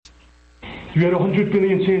You had 100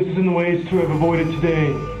 billion chances in the ways to have avoided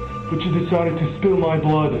today, but you decided to spill my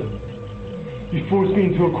blood. You forced me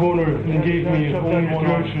into a corner and gave me only one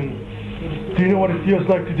option. Do you know what it feels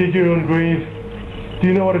like to dig your own grave? Do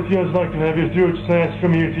you know what it feels like to have your throat slashed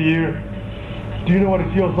from ear to ear? Do you know what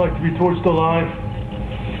it feels like to be torched alive?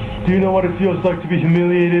 Do you know what it feels like to be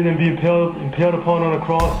humiliated and be impaled upon on a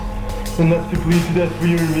cross and left to bleed to death for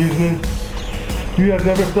your amusement? You have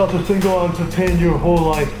never felt a single ounce of pain your whole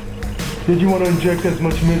life. Did you want to inject as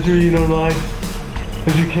much misery in our lives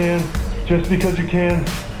as you can, just because you can?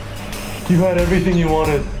 You had everything you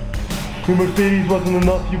wanted. Your Mercedes wasn't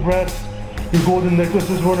enough, you brats. Your golden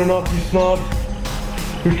necklaces weren't enough, you snobs.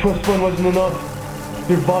 Your trust fund wasn't enough.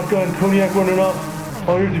 Your vodka and cognac weren't enough.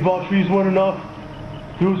 All your debaucheries weren't enough.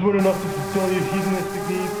 Those weren't enough to fulfill your hedonistic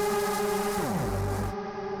needs.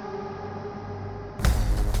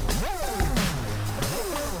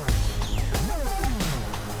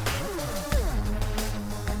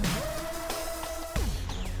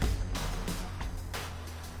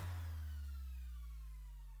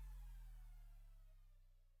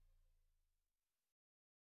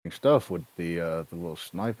 Stuff with the little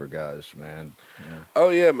sniper guys, man. Yeah. Oh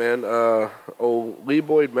yeah, man. Old Lee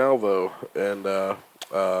Boyd Malvo and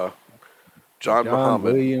John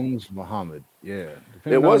Muhammad. Williams Muhammad. Yeah,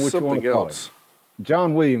 it was something else.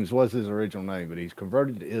 John Williams was his original name, but he's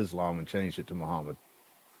converted to Islam and changed it to Muhammad.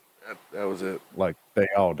 That was it. Like they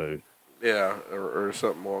all do. Yeah, or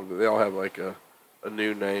something along. They all have like a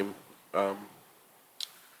new name.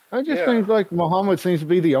 I just think like Muhammad seems to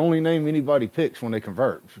be the only name anybody picks when they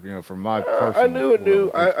convert. You know, from my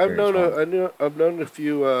personal. I've known a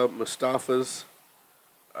few Mustafas.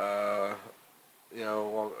 You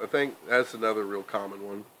know, I think that's another real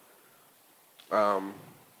common one.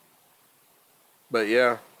 But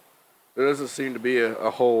yeah, there doesn't seem to be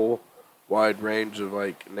a whole wide range of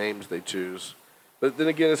like names they choose. But then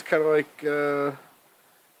again, it's kind of like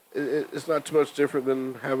it's not too much different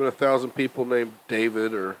than having 1,000 people named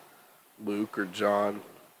David or Luke or John.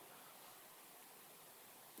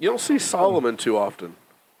 You don't see Solomon too often.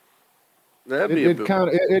 It'd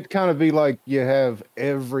kind of be like you have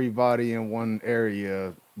everybody in one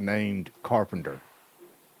area named Carpenter.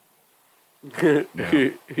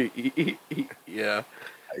 Yeah.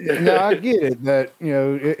 Now I get it that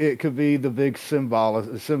it could be the big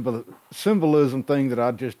symbolism thing that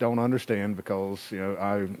I just don't understand because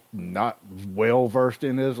I'm not well versed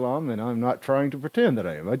in Islam and I'm not trying to pretend that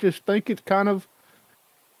I am. I just think it's kind of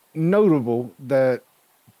notable that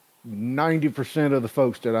 90% of the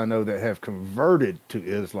folks that I know that have converted to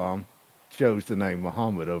Islam chose the name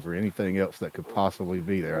Muhammad over anything else that could possibly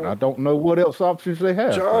be there. And I don't know what else options they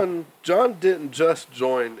have. John didn't just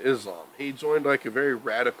join Islam. He joined like a very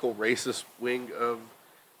radical racist wing of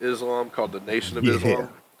Islam called the Nation of Islam.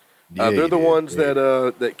 They're the ones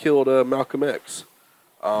that killed Malcolm X.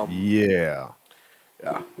 Yeah.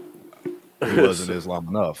 He wasn't Islam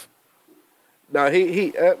enough. Now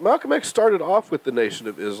he Malcolm X started off with the Nation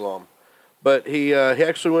of Islam. But he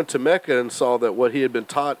actually went to Mecca and saw that what he had been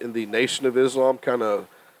taught in the Nation of Islam, kind of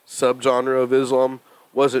subgenre of Islam,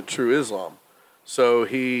 wasn't true Islam. So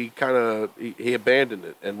he he abandoned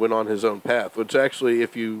it and went on his own path, which actually,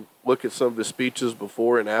 if you look at some of his speeches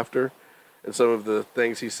before and after and some of the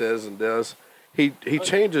things he says and does, he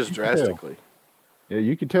changes drastically. Yeah,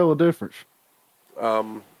 you can tell a difference.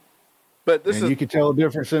 But you can tell a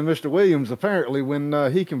difference in Mr. Williams, apparently, when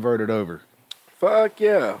he converted over. Fuck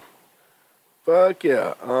yeah. It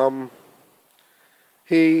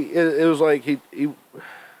was like he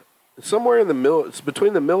somewhere in the it's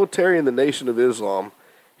between the military and the Nation of Islam,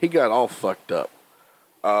 he got all fucked up.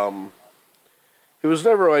 He was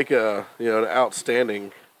never like an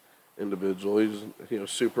outstanding individual. He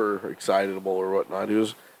was super excitable or whatnot. He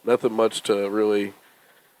was nothing much to really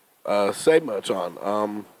say much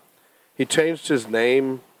on. He changed his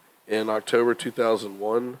name in October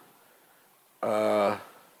 2001.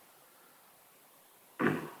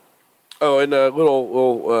 Oh, and a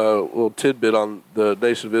little tidbit on the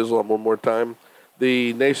Nation of Islam one more time.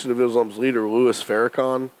 The Nation of Islam's leader, Louis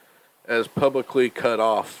Farrakhan, has publicly cut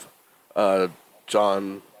off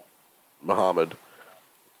John Muhammad,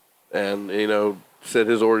 and said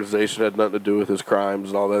his organization had nothing to do with his crimes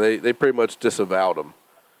and all that. They pretty much disavowed him.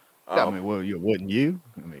 Wouldn't you?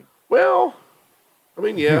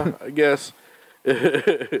 Yeah, I guess.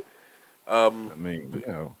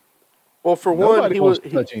 Well, for nobody one,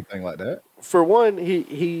 he touch anything like that. For one,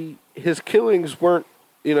 his killings weren't,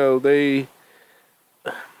 he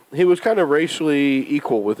was kind of racially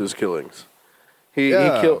equal with his killings. He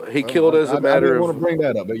killed as a matter of. I didn't want to bring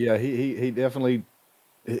that up, but yeah, he definitely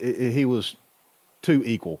he was too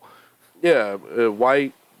equal. Yeah,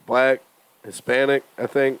 white, black, Hispanic, I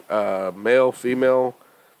think, male, female.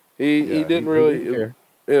 He didn't really. didn't care.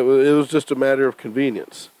 It was just a matter of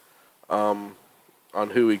convenience, on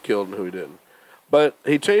who he killed and who he didn't. But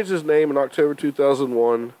he changed his name in October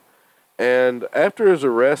 2001, and after his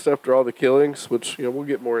arrest, after all the killings, which we'll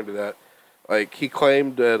get more into that. Like he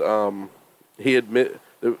claimed that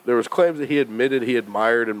there was claims that he admitted he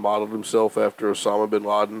admired and modeled himself after Osama bin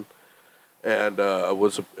Laden, and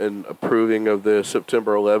was approving of the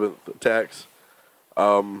September 11th attacks.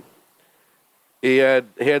 He had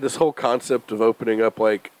this whole concept of opening up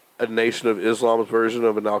like a Nation of Islam's version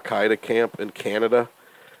of an Al Qaeda camp in Canada,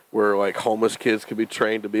 where like homeless kids could be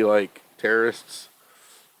trained to be like terrorists.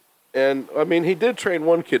 And I mean, he did train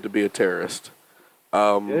one kid to be a terrorist.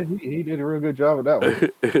 Yeah, he did a real good job of that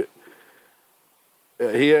one.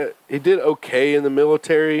 He did okay in the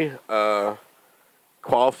military.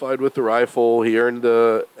 Qualified with the rifle. He earned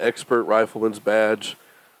the expert rifleman's badge.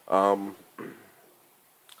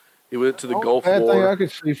 He went to the Gulf War. The bad thing I could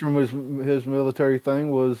see from his military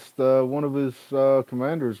thing was one of his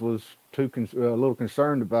commanders was a little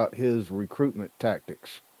concerned about his recruitment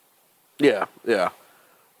tactics. Yeah.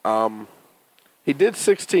 He did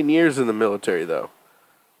 16 years in the military, though.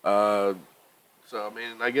 So, I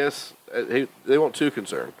mean, I guess they weren't too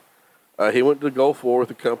concerned. He went to the Gulf War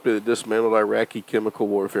with a company that dismantled Iraqi chemical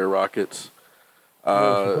warfare rockets.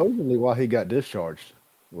 Supposedly, why he got discharged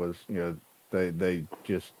was, they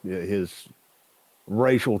just his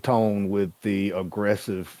racial tone with the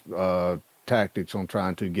aggressive tactics on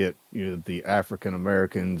trying to get the African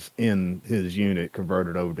Americans in his unit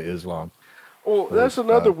converted over to Islam. Well, that's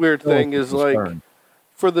another weird thing is like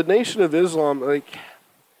for the Nation of Islam, like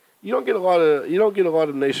you don't get a lot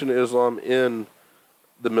of Nation of Islam in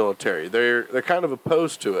the military. They're kind of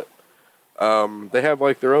opposed to it. They have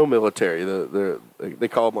like their own military. They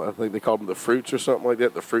call them, I think they call them the Fruits or something like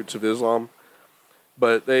that, the Fruits of Islam.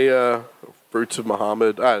 But they Fruits of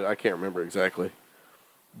Muhammad. I can't remember exactly.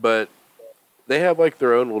 But they have like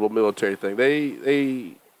their own little military thing.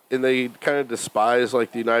 They kind of despise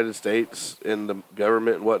like the United States and the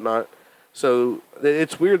government and whatnot. So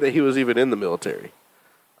it's weird that he was even in the military.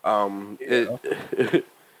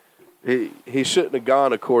 He shouldn't have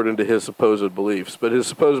gone according to his supposed beliefs. But his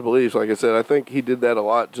supposed beliefs, like I said, I think he did that a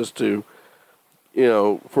lot just to,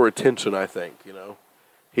 for attention, I think,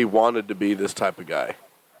 He wanted to be this type of guy.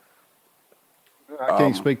 I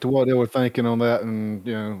can't speak to what they were thinking on that, and,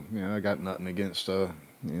 I got nothing against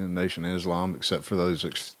Nation of Islam except for those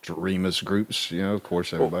extremist groups. Of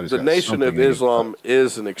course, everybody's the got Nation of Islam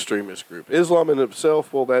is an extremist group. Islam in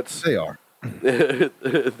itself, they are.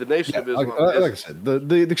 The Nation of Islam. Like I said,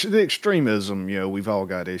 the extremism, we've all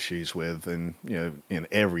got issues with, and in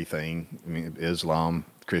everything. I mean, Islam,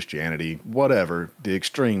 Christianity, whatever. The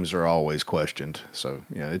extremes are always questioned. So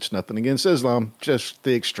it's nothing against Islam, just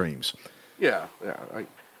the extremes. Yeah.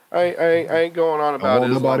 I ain't going on about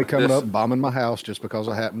Islam. Nobody coming up bombing my house just because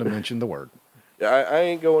I happen to mention the word. Yeah, I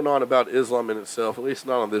ain't going on about Islam in itself, at least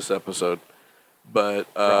not on this episode.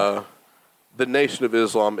 But the Nation of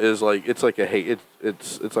Islam is like it's like a hate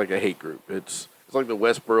group. It's like the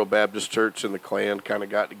Westboro Baptist Church and the Klan kind of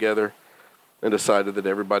got together and decided that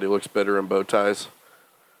everybody looks better in bow ties.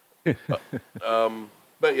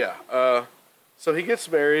 But yeah, so he gets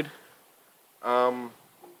married.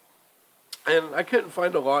 And I couldn't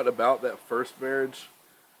find a lot about that first marriage.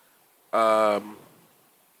 Like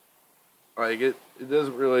it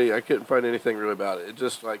doesn't really. I couldn't find anything really about it. It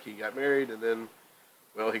just like he got married and then,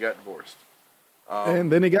 he got divorced.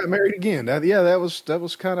 And then he got married again. That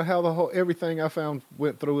was kind of how everything I found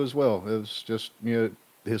went through as well. It was just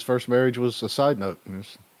his first marriage was a side note.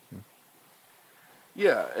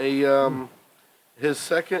 His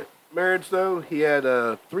second marriage though, he had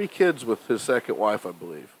 3 kids with his second wife, I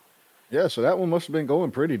believe. Yeah, so that one must have been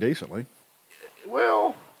going pretty decently.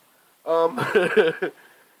 Well,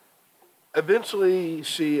 eventually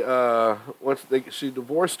she she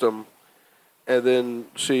divorced him, and then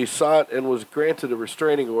she sought and was granted a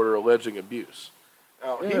restraining order alleging abuse.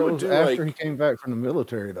 Now, he came back from the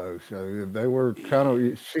military, though. So they were kind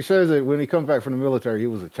of. She says that when he comes back from the military, he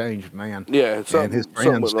was a changed man. Yeah, and his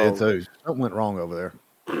friends did too. Something went wrong over there.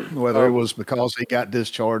 Whether it was because he got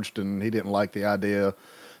discharged and he didn't like the idea.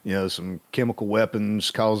 Some chemical weapons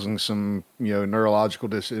causing some, neurological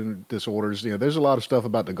disorders. There's a lot of stuff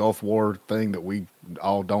about the Gulf War thing that we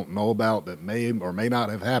all don't know about that may or may not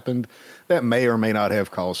have happened, that may or may not have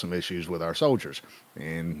caused some issues with our soldiers.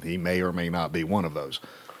 And he may or may not be one of those.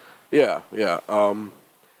 Yeah.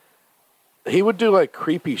 He would do like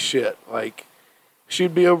creepy shit. Like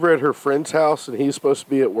she'd be over at her friend's house and he's supposed to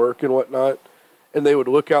be at work and whatnot. and they would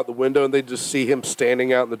look out the window and they'd just see him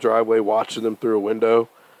standing out in the driveway watching them through a window.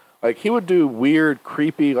 Like, he would do weird,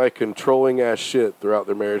 creepy, like, controlling-ass shit throughout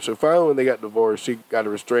their marriage. So finally, when they got divorced, she got a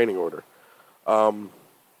restraining order.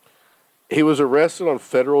 He was arrested on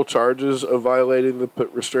federal charges of violating the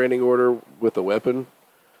restraining order with a weapon.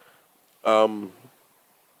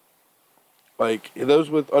 Like,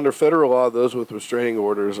 under federal law, those with restraining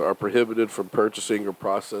orders are prohibited from purchasing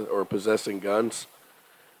or possessing guns.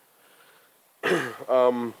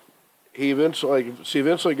 She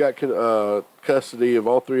eventually got custody of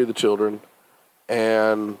all 3 of the children,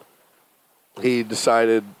 and he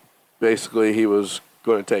decided basically he was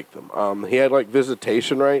going to take them. He had like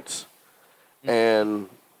visitation rights, and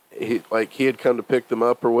he had come to pick them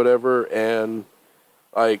up or whatever, and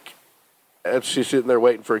like as she's sitting there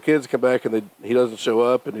waiting for her kids to come back, and he doesn't show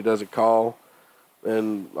up and he doesn't call,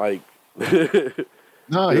 and like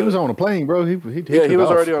no, he was on a plane, bro. He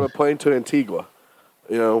was already on a plane to Antigua.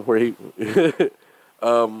 Where he,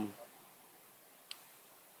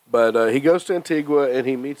 but he goes to Antigua and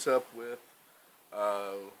he meets up with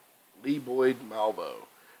Lee Boyd Malvo.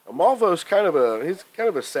 Now, Malvo's kind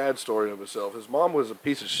of a sad story of himself. His mom was a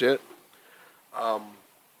piece of shit.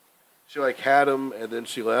 She like had him and then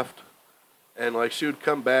she left, and like she would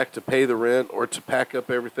come back to pay the rent or to pack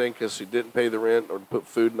up everything because she didn't pay the rent, or to put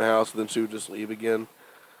food in the house, and then she would just leave again.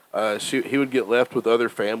 He would get left with other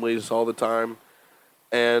families all the time.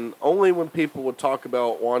 And only when people would talk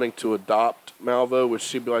about wanting to adopt Malvo would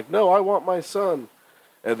she be like, "No, I want my son,"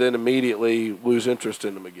 and then immediately lose interest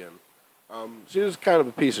in him again. She was kind of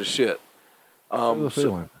a piece of shit.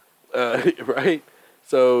 Right?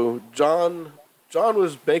 So John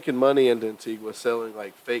was making money in Antigua selling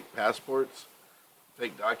like fake passports,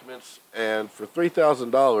 fake documents, and for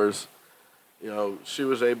 $3,000, she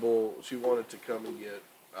wanted to come and get.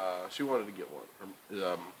 She wanted to get one.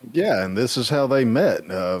 Yeah, and this is how they met.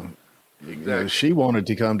 Exactly. She wanted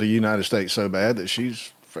to come to the United States so bad that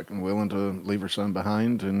she's freaking willing to leave her son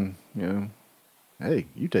behind, and hey,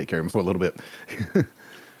 you take care of him for a little bit.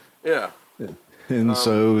 Yeah. And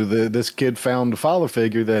so this kid found a father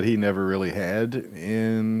figure that he never really had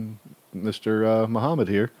in Mr. Muhammad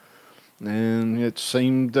here, and it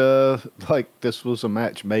seemed like this was a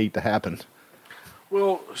match made to happen.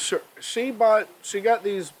 Well, sure. She got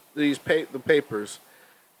the papers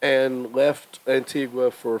and left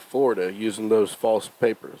Antigua for Florida using those false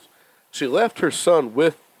papers. She left her son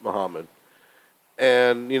with Muhammad,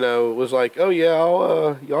 and was like, "Oh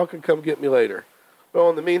yeah, y'all can come get me later." Well,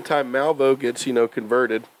 in the meantime, Malvo gets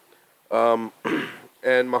converted, and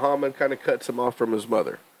Muhammad kind of cuts him off from his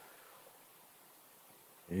mother.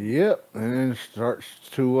 Yep, and starts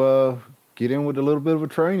to get in with a little bit of a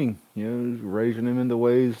training, raising him in the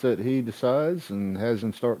ways that he decides, and has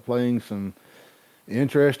him start playing some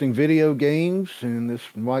interesting video games. And this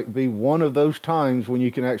might be one of those times when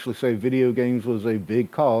you can actually say video games was a big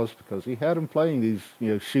cause, because he had him playing these,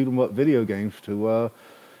 shoot 'em up video games to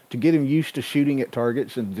get him used to shooting at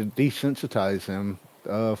targets and to desensitize him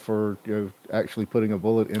for actually putting a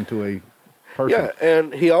bullet into a person. Yeah,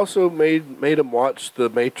 and he also made him watch The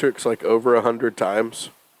Matrix like over 100 times.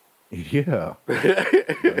 Yeah.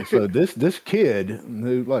 So this kid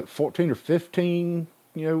who like 14 or 15,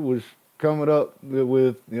 was coming up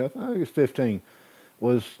with, I think it was 15,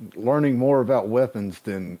 was learning more about weapons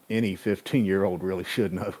than any 15-year-old really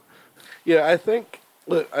should know. Yeah, I think,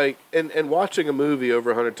 look, and watching a movie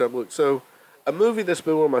over 100 times, look, so a movie that's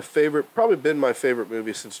been probably been my favorite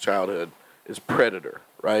movie since childhood is Predator,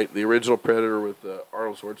 right? The original Predator with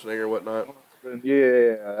Arnold Schwarzenegger and whatnot.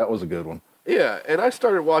 Yeah, that was a good one. Yeah, and I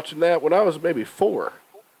started watching that when I was maybe 4.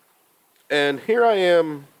 And here I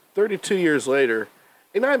am 32 years later,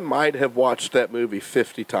 and I might have watched that movie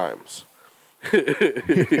 50 times.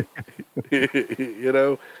 And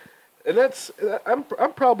that's I'm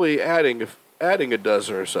probably adding a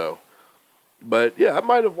dozen or so. But yeah, I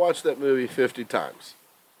might have watched that movie 50 times.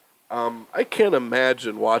 I can't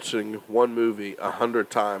imagine watching one movie 100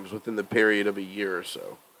 times within the period of a year or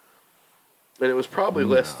so. And it was probably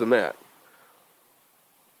less than that.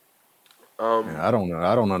 I don't know.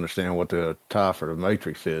 I don't understand what the tie for the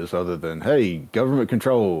Matrix is, other than, hey, government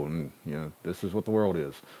control, and this is what the world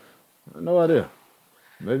is. No idea.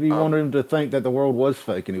 Maybe he wanted him to think that the world was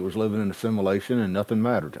fake and he was living in a simulation and nothing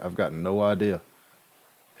mattered. I've got no idea.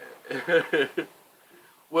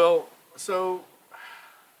 Well, so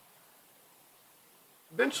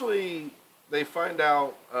eventually they find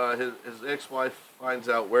out, his ex-wife finds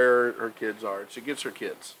out where her kids are, and she gets her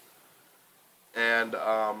kids. And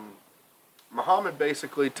Muhammad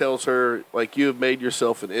basically tells her, like, "You have made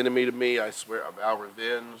yourself an enemy to me. I swear, I vow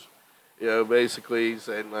revenge." Basically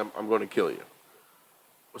saying, I'm going to kill you.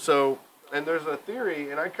 So, and there's a theory,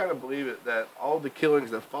 and I kind of believe it, that all the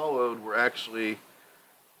killings that followed were actually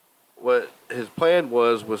what his plan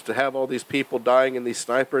was to have all these people dying in these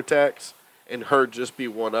sniper attacks, and her just be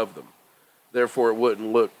one of them. Therefore, it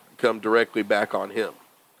wouldn't come directly back on him.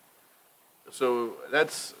 So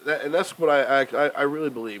that's what I really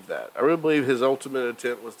believe that. I really believe his ultimate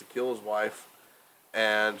intent was to kill his wife,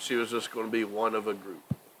 and she was just going to be one of a group.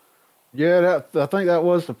 Yeah, I think that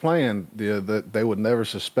was the plan. That they would never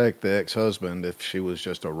suspect the ex-husband if she was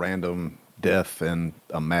just a random death and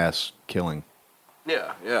a mass killing.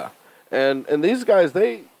 Yeah, yeah. And these guys,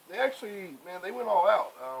 they actually, man, they went all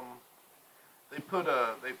out. They put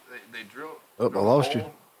they drilled. Oh, I lost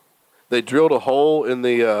you. They drilled a hole in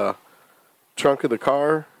the trunk of the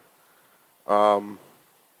car.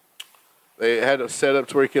 They had it set up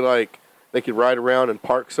to where they could ride around and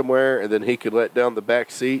park somewhere, and then he could let down the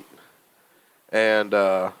back seat, and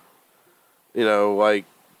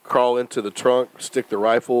crawl into the trunk, stick the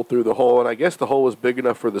rifle through the hole, and I guess the hole was big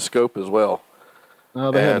enough for the scope as well. No,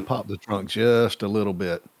 they had to pop the trunk just a little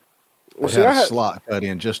bit. Well, they had a slot cut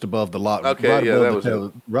in just above the lock. Okay,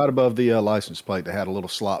 right above the license plate. They had a little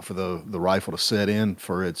slot for the rifle to set in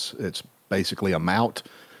for its basically a mount,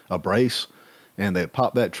 a brace, and they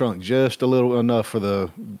popped that trunk just a little enough for the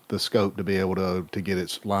scope to be able to get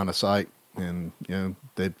its line of sight, and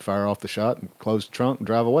they'd fire off the shot and close the trunk and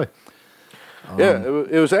drive away.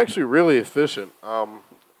 It was actually really efficient.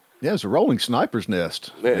 Yeah, it's a rolling sniper's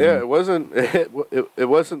nest. Yeah, it wasn't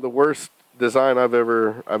the worst design I've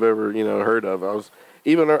ever heard of. I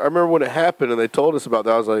remember when it happened and they told us about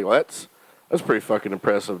that. I was like, well, that's pretty fucking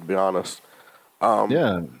impressive, to be honest.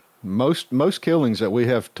 Yeah, most killings that we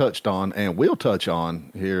have touched on and will touch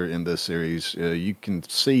on here in this series, you can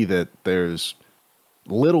see that there's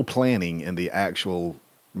little planning in the actual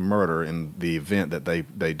murder in the event that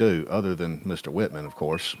they do, other than Mr. Whitman, of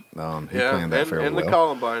course. He planned that fairly well. And the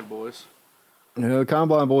Columbine boys. The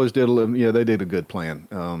Columbine boys did they did a good plan.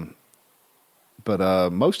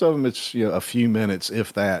 But most of them, it's a few minutes,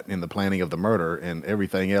 if that, in the planning of the murder, and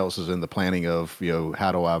everything else is in the planning of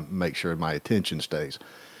how do I make sure my attention stays.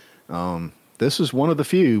 This is one of the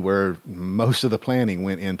few where most of the planning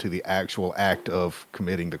went into the actual act of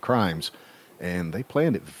committing the crimes, and they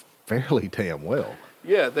planned it fairly damn well.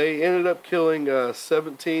 Yeah, they ended up killing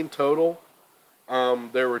 17 total.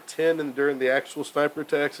 There were 10 during the actual sniper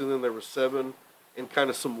attacks, and then there were 7 in kind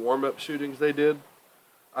of some warm-up shootings they did.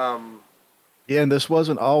 Yeah, and this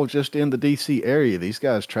wasn't all just in the D.C. area. These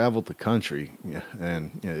guys traveled the country,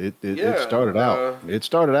 and it started out. It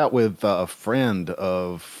started out with a friend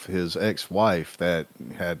of his ex-wife that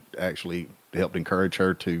had actually helped encourage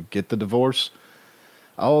her to get the divorce,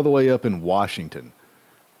 all the way up in Washington,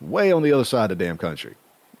 way on the other side of the damn country.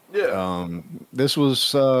 Yeah. This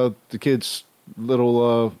was the kid's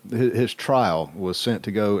little. His trial was sent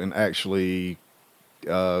to go and actually.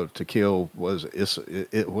 To kill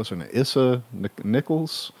it wasn't Issa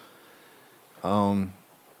Nichols, and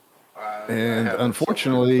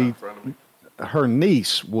unfortunately, her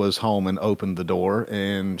niece was home and opened the door,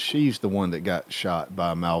 and she's the one that got shot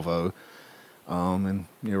by Malvo. And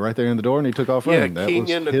right there in the door, and he took off running. That was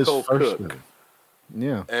his first Cook.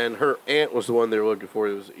 Yeah, and her aunt was the one they were looking for.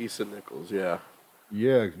 It was Issa Nichols. Yeah.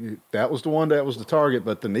 Yeah, that was the one that was the target,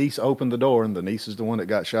 but the niece opened the door, and the niece is the one that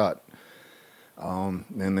got shot.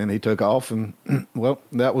 And then he took off, and well,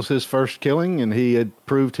 that was his first killing, and he had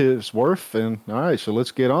proved his worth. And all right, so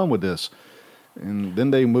let's get on with this. And then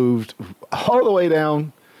they moved all the way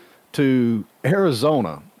down to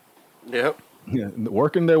Arizona. Yep. Yeah,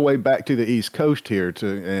 working their way back to the East Coast here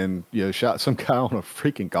and shot some guy on a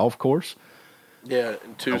freaking golf course. Yeah,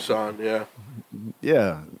 in Tucson. Yeah.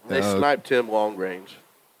 Yeah. They sniped him long range.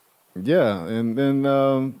 Yeah, and then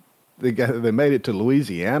they made it to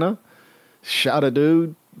Louisiana. Shot a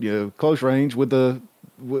dude, close range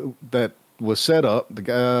that was set up. The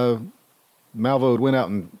guy, Malvo went out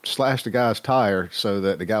and slashed the guy's tire so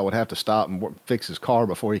that the guy would have to stop and fix his car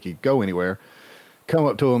before he could go anywhere. Come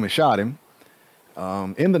up to him and shot him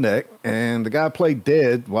in the neck, and the guy played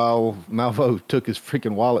dead while Malvo took his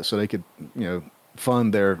freaking wallet so they could,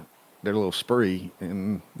 fund their little spree.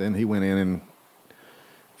 And then he went in and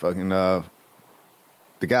fucking the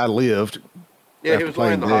guy lived. Yeah, he was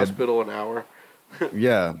lying in the hospital an hour.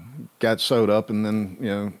 Yeah, got sewed up, and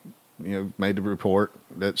then made the report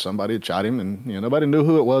that somebody had shot him, and nobody knew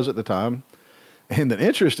who it was at the time. And the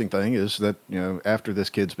interesting thing is that after this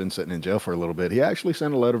kid's been sitting in jail for a little bit, he actually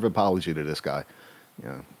sent a letter of apology to this guy.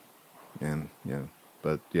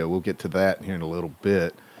 But we'll get to that here in a little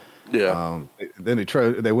bit. Yeah. Then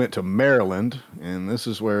they went to Maryland, and this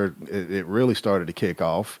is where it really started to kick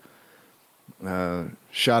off.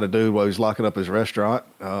 shot a dude while he was locking up his restaurant.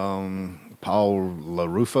 Paul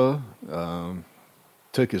LaRufa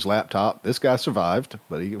took his laptop. This guy survived,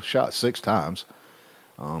 but he was shot 6 times.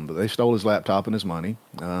 But they stole his laptop and his money.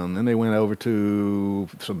 Then they went over to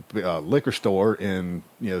some liquor store in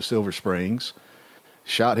Silver Springs,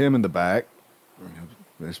 shot him in the back.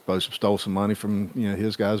 They're supposed to stole some money from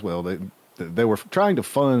his guys. Well, they were trying to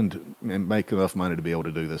fund and make enough money to be able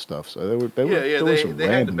to do this stuff. So they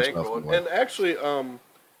had the bankroll. And actually,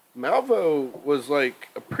 Malvo was like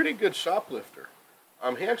a pretty good shoplifter.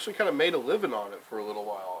 He actually kind of made a living on it for a little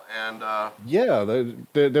while. And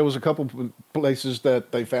there was a couple places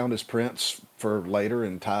that they found his prints for later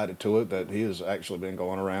and tied it to it that he has actually been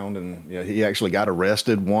going around. And he actually got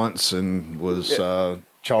arrested once and was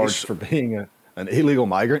charged for being an illegal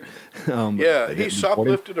migrant. He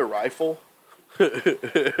shoplifted a rifle. Stole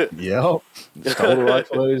the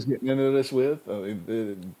rifle that he was getting into this with.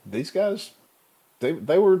 These guys,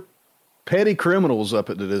 they were petty criminals up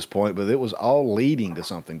to this point, but it was all leading to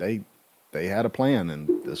something. They had a plan,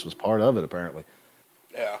 and this was part of it, apparently.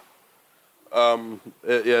 Yeah.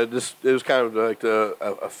 It was kind of like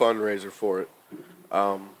a fundraiser for it.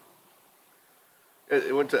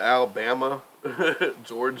 It went to Alabama,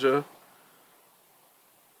 Georgia.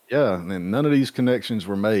 Yeah, and none of these connections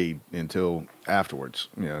were made until afterwards.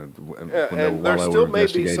 And there still may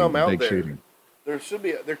be some out there. Shooting. There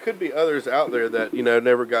could be others out there that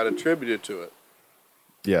never got attributed to it.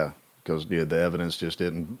 Yeah, because the evidence just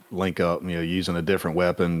didn't link up. Using a different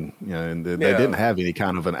weapon. And they didn't have any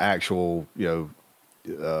kind of an actual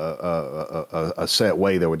a set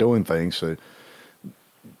way they were doing things. So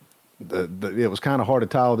it was kind of hard to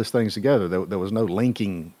tie all these things together. There was no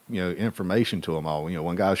linking information to them all.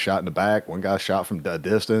 One guy was shot in the back, one guy shot from a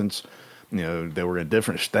distance. They were in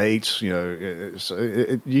different states. You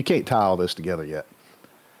can't tie all this together yet.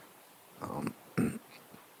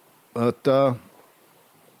 But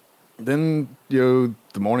then the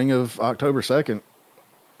morning of October 2nd,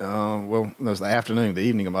 it was the afternoon, the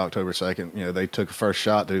evening of October 2nd. They took a first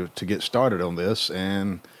shot to get started on this,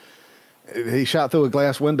 and he shot through a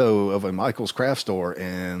glass window of a Michael's craft store,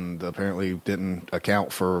 and apparently didn't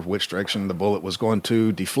account for which direction the bullet was going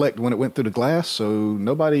to deflect when it went through the glass. So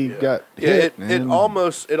nobody got hit. It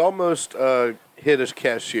almost hit his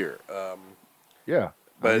cashier. But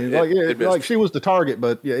she was the target,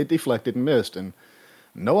 but it deflected and missed, and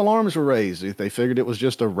no alarms were raised. They figured it was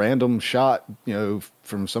just a random shot,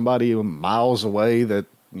 from somebody miles away that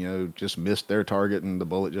just missed their target, and the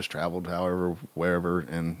bullet just traveled wherever,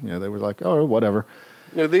 and they were like, oh, whatever.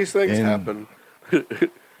 These things happen.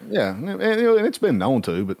 And it's been known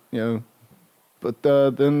to, but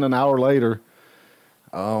then an hour later,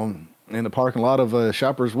 in the parking lot of a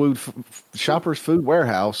Shoppers Food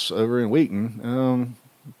Warehouse over in Wheaton,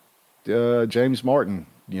 James Martin,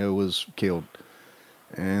 was killed,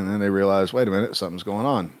 and then they realized, wait a minute, something's going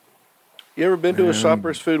on. You ever been to a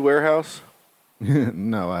Shoppers Food Warehouse?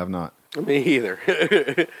 No, I have not. Me either.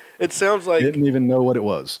 It sounds like... Didn't even know what it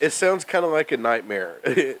was. It sounds kind of like a nightmare.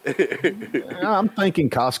 I'm thinking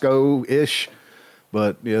Costco-ish,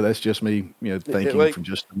 but that's just me, thinking from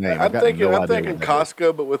just the name. I'm thinking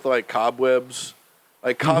Costco, but with like cobwebs,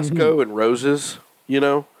 like Costco and roses.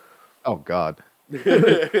 Oh God. With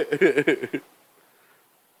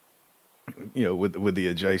the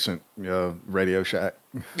adjacent Radio Shack.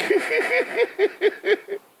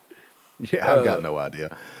 Yeah, I've got no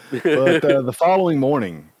idea. But the following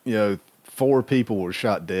morning, 4 people were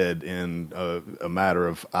shot dead in a matter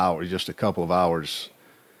of hours, just a couple of hours.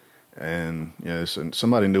 And, so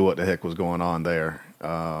somebody knew what the heck was going on there.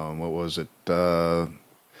 What was it?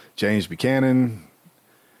 James Buchanan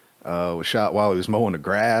was shot while he was mowing the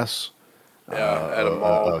grass. At a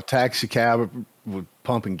mall. A taxi cab was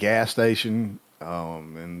pumping gas station.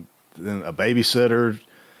 And then a babysitter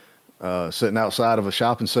sitting outside of a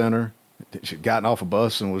shopping center. She'd gotten off a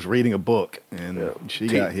bus and was reading a book, and she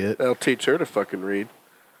got hit. They'll teach her to fucking read.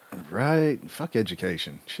 Right. Fuck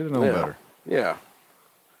education. Should have known better. Yeah.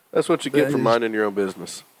 That's what you get for minding your own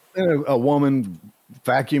business. A woman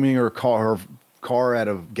vacuuming her car at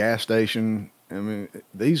a gas station. I mean,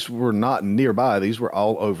 these were not nearby. These were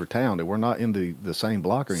all over town. They were not in the same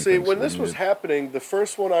block or anything. See, when this was happening, the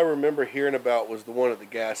first one I remember hearing about was the one at the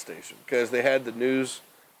gas station, because they had the news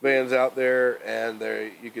vans out there, and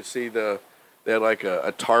you could see they had like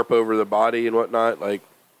a tarp over the body and whatnot. Like,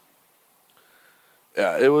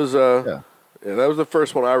 it was that was the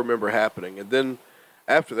first one I remember happening, and then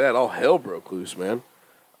after that, all hell broke loose, man.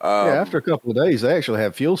 After a couple of days, they actually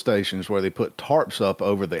have fuel stations where they put tarps up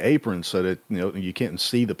over the aprons so that you can't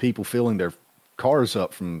see the people filling their cars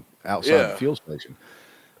up from outside the fuel station.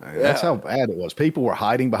 I mean, that's how bad it was. People were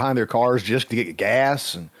hiding behind their cars just to get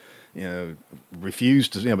gas, and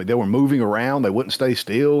refused to. But they were moving around. They wouldn't stay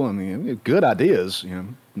still. I mean, good ideas.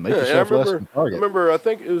 Make yourself less of a target. I remember. I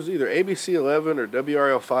think it was either ABC 11 or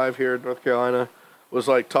WRL 5 here in North Carolina was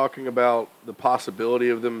like talking about the possibility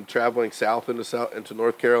of them traveling south into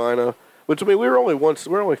North Carolina. Which, I mean, we're only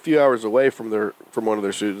a few hours away from one of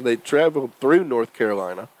their shoots. They traveled through North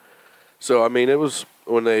Carolina, so I mean, it was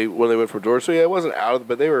when they went from Georgia. So yeah, it wasn't out of,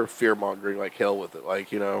 but they were fear mongering like hell with it.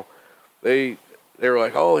 Like they were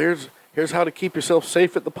like, oh, here's how to keep yourself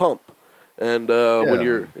safe at the pump, and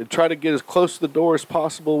when try to get as close to the door as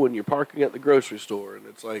possible when you're parking at the grocery store, and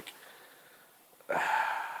it's like.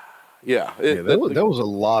 There was a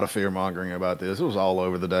lot of fear mongering about this. It was all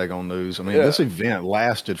over the daggone news. I mean, this event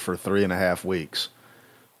lasted for 3.5 weeks.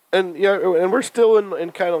 And and we're still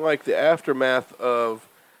in kind of like the aftermath of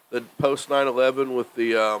the post 9/11 with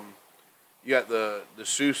the you got the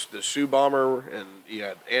shoe bomber, and you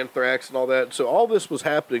had anthrax and all that. So all this was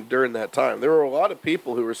happening during that time. There were a lot of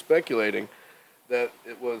people who were speculating that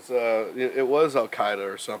it was Al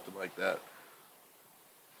Qaeda or something like that.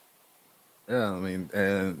 Yeah, I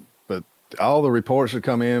mean, but all the reports that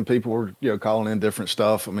come in, people were calling in different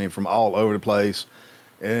stuff. I mean, from all over the place.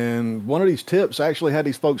 And one of these tips actually had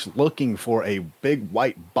these folks looking for a big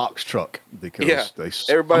white box truck because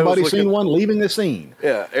somebody seen one leaving the scene.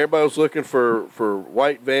 Yeah, everybody was looking for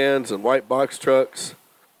white vans and white box trucks.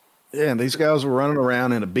 Yeah, and these guys were running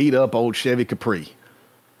around in a beat up old Chevy Capri.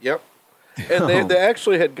 Yep. And they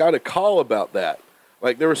actually had got a call about that.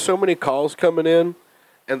 Like, there were so many calls coming in,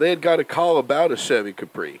 and they had got a call about a Chevy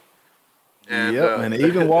Capri. And, and he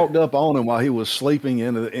even walked up on him while he was sleeping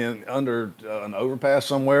under an overpass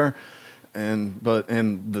somewhere, and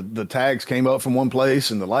the tags came up from one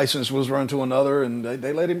place and the license was run to another, and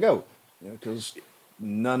they let him go, because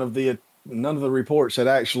none of the reports had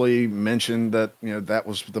actually mentioned that that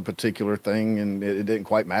was the particular thing, and it didn't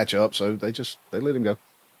quite match up, so they let him go.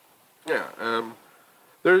 Yeah,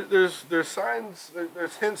 there's signs,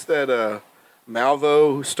 there's hints that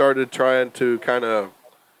Malvo started trying to kind of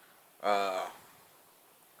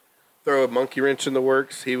throw a monkey wrench in the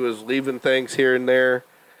works. He was leaving things here and there.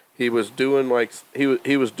 He was doing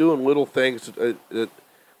he was doing little things.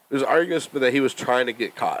 There's arguments that he was trying to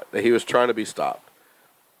get caught, that he was trying to be stopped,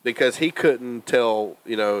 because he couldn't tell.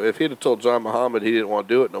 If he'd have told John Muhammad he didn't want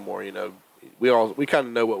to do it no more, we kind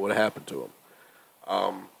of know what would have happened to him.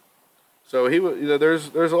 So he was.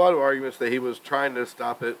 There's a lot of arguments that he was trying to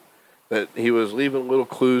stop it, that he was leaving little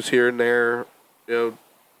clues here and there.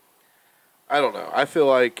 I don't know. I feel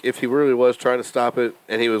like if he really was trying to stop it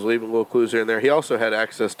and he was leaving little clues here and there, he also had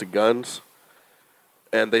access to guns,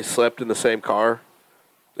 and they slept in the same car.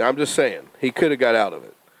 I'm just saying, he could have got out of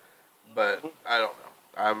it, but I don't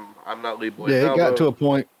know. I'm not Lee Boyd. Yeah, it got to a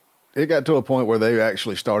point. It got to a point where they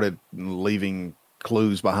actually started leaving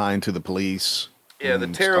clues behind to the police. Yeah, the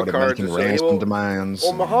tarot cards. Ransom demands.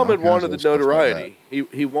 Well, Muhammad wanted the notoriety.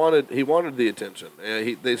 He wanted the attention.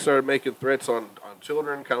 They started making threats on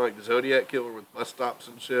children, kind of like the Zodiac Killer with bus stops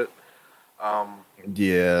and shit.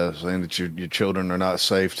 Saying that your children are not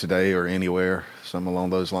safe today or anywhere, something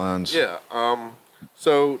along those lines. Yeah.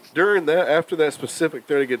 So after that specific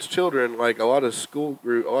threat against children, like a lot of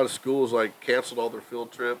schools like canceled all their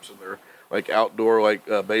field trips and their like outdoor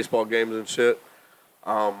baseball games and shit.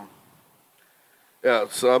 Yeah,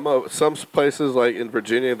 some places like in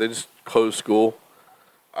Virginia, they just closed school.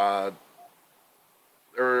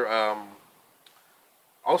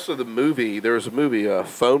 Also there was a movie,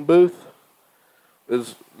 Phone Booth.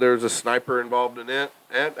 There's a sniper involved in it,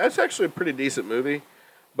 and that's actually a pretty decent movie.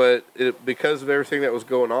 But because of everything that was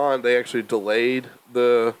going on, they actually delayed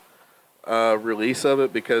the release of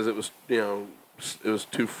it because it was it was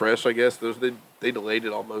too fresh, I guess. They delayed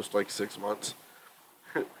it almost like 6 months.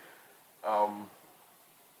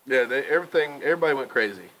 Yeah, everybody went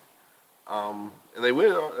crazy. And they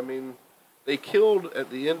went on, I mean, they killed at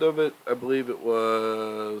the end of it, I believe it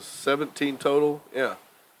was 17 total, yeah.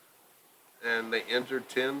 And they injured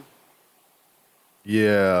 10.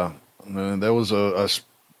 Yeah, there was a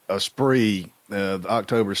spree,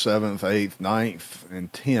 October 7th, 8th, 9th,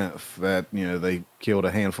 and 10th that, they killed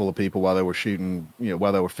a handful of people while they were shooting,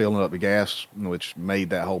 while they were filling up the gas, which made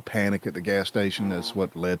that whole panic at the gas station. That's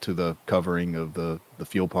what led to the covering of the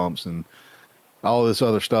fuel pumps and all this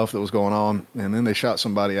other stuff that was going on. And then they shot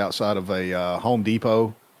somebody outside of a Home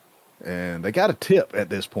Depot, and they got a tip at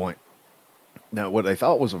this point. Now, what they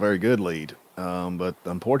thought was a very good lead. But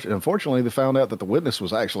unfortunately, they found out that the witness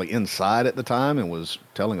was actually inside at the time and was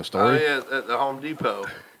telling a story. Oh, yeah, at the Home Depot.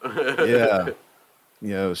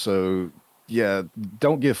 Yeah. So Yeah,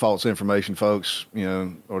 don't give false information, folks. You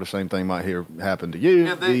know, or the same thing might happen to you.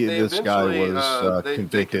 Yeah, they This guy eventually was they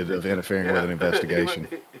convicted of interfering with an investigation.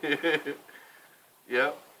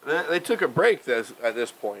 Yeah, they took a break at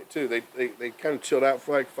this point too. They kind of chilled out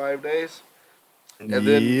for like 5 days, and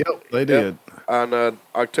then Yep, they did. on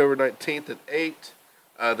October 19th at 8,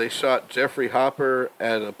 they shot Jeffrey Hopper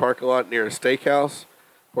at a parking lot near a steakhouse.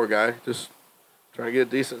 Poor guy, just trying to get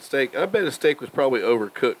a decent steak. I bet his steak was probably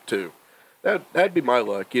overcooked too. That'd be my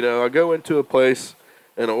luck. You know, I go into a place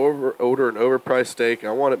and order an overpriced steak. I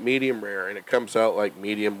want it medium rare, and it comes out like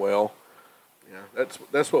medium well. Yeah,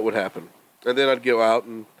 that's what would happen. And then I'd go out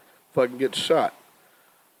and fucking get shot.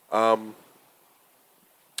 On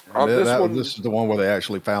this is the one where they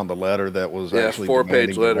actually found the letter that was actually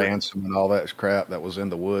 4-page demanding the letter. ransom and all that crap that was in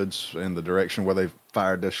the woods in the direction where they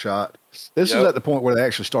fired this shot. This is Yep. at the point where they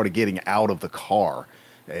actually started getting out of the car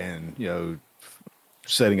and, you know,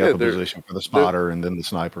 setting up a position for the spotter and then the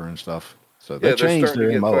sniper and stuff. So they changed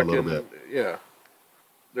their MO a little bit. Yeah,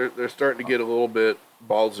 they're starting to get a little bit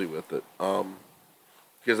ballsy with it,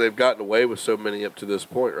 because they've gotten away with so many up to this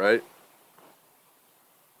point, right?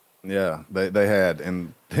 Yeah, they had,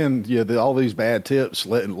 and then all these bad tips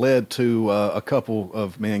led to a couple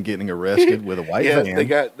of men getting arrested with a white van. they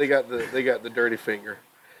got the dirty finger.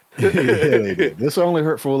 Yeah, they did. This only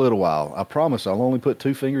hurt for a little while. I promise I'll only put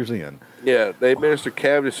 2 fingers in. Yeah, they administered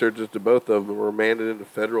cavity searches to both of them and were remanded into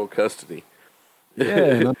federal custody. Yeah,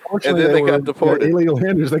 and unfortunately, and then they got deported. Illegal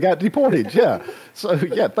hinders. They got deported. Yeah. So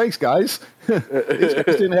yeah, thanks guys. These guys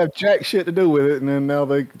didn't have jack shit to do with it, and then now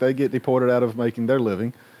they get deported out of making their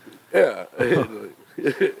living. Yeah.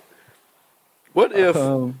 What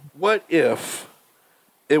if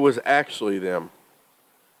it was actually them?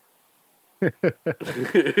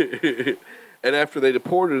 And after they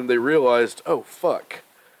deported him, they realized, oh fuck,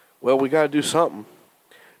 well we got to do something.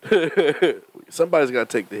 Somebody's got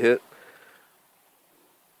to take the hit.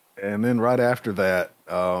 And then right after that,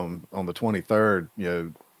 on the 23rd, you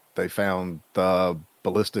know, they found the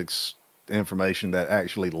ballistics information that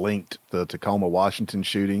actually linked the Tacoma, Washington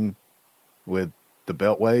shooting with the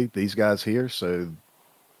Beltway, these guys here. So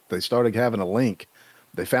they started having a link.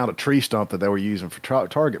 They found a tree stump that they were using for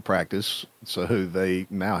target practice. So they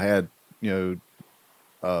now had, you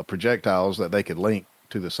know, projectiles that they could link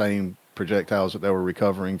to the same projectiles that they were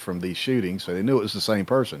recovering from these shootings. So they knew it was the same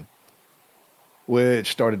person,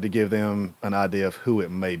 which started to give them an idea of who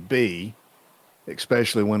it may be,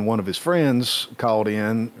 especially when one of his friends called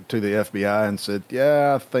in to the FBI and said,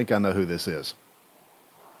 yeah, I think I know who this is.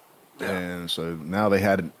 Yeah. And so now they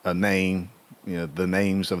had a name, you know, the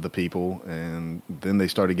names of the people, and then they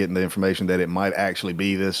started getting the information that it might actually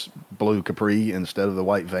be this blue Capri instead of the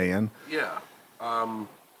white van. Yeah.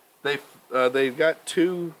 They got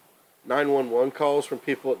 2 911 calls from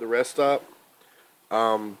people at the rest stop.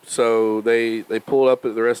 So they pulled up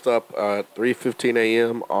at the rest stop at 3:15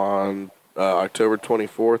 a.m. on October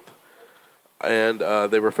 24th, and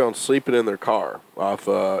they were found sleeping in their car off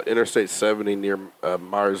Interstate 70 near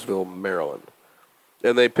Myersville, Maryland.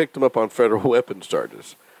 And they picked them up on federal weapons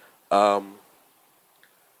charges. The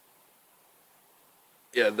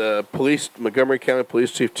Montgomery County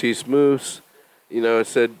Police Chief Moose, you know,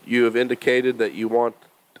 said, you have indicated that you want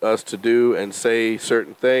us to do and say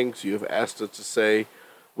certain things. You have asked us to say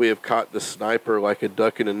we have caught the sniper like a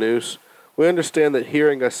duck in a noose. We understand that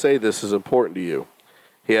hearing us say this is important to you.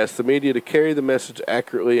 He asked the media to carry the message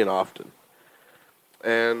accurately and often.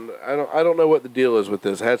 And I don't know what the deal is with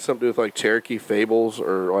this. It had something to do with like Cherokee fables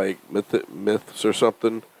or like myths or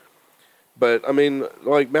something. But I mean,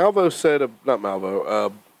 like Muhammad said a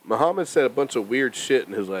bunch of weird shit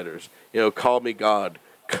in his letters. You know, call me God,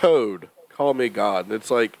 code, call me God. And it's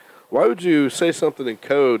like, why would you say something in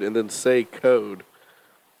code and then say code?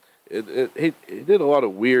 He did a lot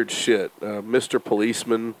of weird shit. Mr.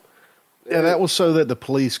 Policeman. Yeah, that was so that the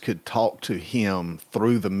police could talk to him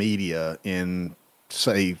through the media and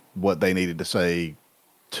say what they needed to say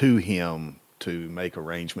to him to make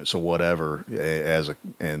arrangements or whatever.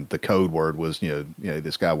 And the code word was, you know,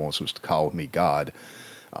 this guy wants us to call me God.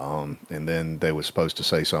 And then they were supposed to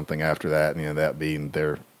say something after that, and, you know, that being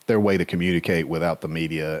their way to communicate without the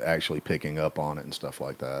media actually picking up on it and stuff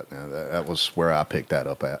like that. You know, that was where I picked that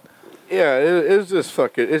up at. Yeah, it was just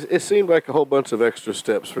fucking. It seemed like a whole bunch of extra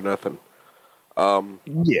steps for nothing.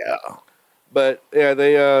 Yeah, but yeah,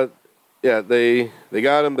 they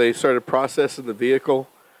got him. They started processing the vehicle,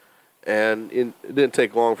 and it didn't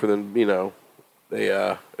take long for them. You know,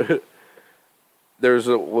 they there's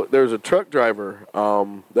a truck driver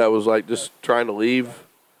that was like just trying to leave,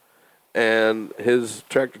 and his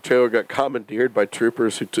tractor trailer got commandeered by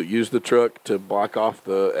troopers who used the truck to block off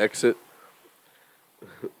the exit.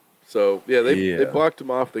 So yeah, they blocked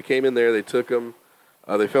him off. They came in there. They took him.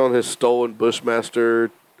 They found his stolen Bushmaster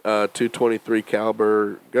 223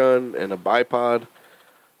 caliber gun and a bipod.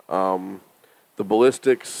 The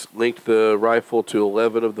ballistics linked the rifle to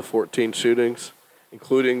 11 of the 14 shootings,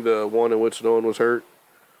 including the one in which no one was hurt.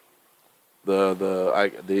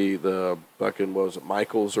 The fucking, what was it,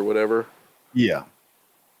 Michaels or whatever? Yeah.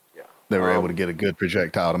 Yeah. They were able to get a good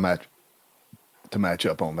projectile to match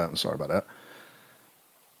up on that. I'm sorry about that.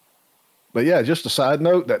 But yeah, just a side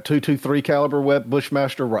note, that 223 caliber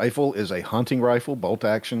Bushmaster rifle is a hunting rifle, bolt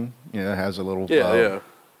action. You know, it has a little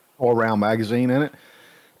 4-round magazine in it.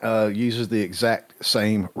 Uses the exact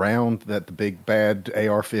same round that the big bad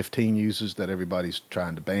AR-15 uses that everybody's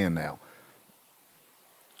trying to ban now.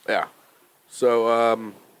 Yeah.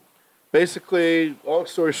 So basically, long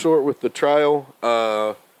story short, with the trial,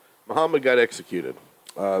 Muhammad got executed.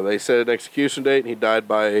 They set an execution date, and he died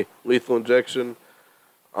by lethal injection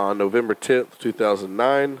on November 10th,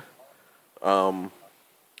 2009.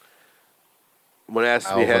 When asked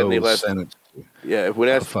if he had any last... when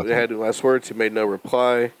asked if he had any last words, he made no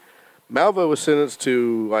reply. Malvo was sentenced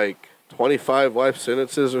to, like, 25 life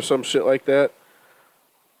sentences or some shit like that.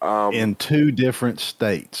 In 2 different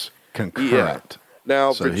states, concurrent. Yeah.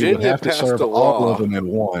 Now, so Virginia he would have to passed serve a law. all of them in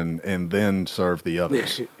one and then serve the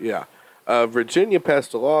others. Yeah. Virginia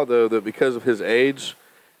passed a law, though, that because of his age,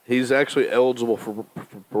 he's actually eligible for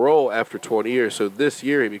parole after 20 years. So this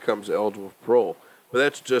year he becomes eligible for parole. But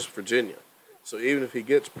that's just Virginia. So even if he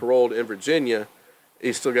gets paroled in Virginia,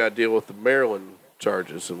 he's still got to deal with the Maryland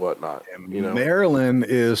charges and whatnot. You know? Maryland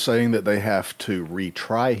is saying that they have to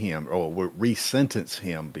retry him or resentence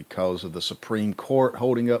him because of the Supreme Court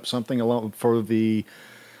holding up something along for the,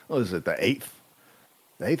 what is it, the Eighth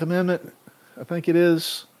Amendment, I think it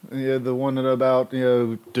is. Yeah, the one that about,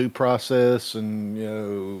 due process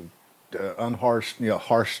and,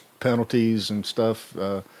 harsh penalties and stuff.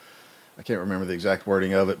 I can't remember the exact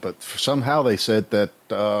wording of it, but somehow they said that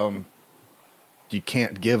you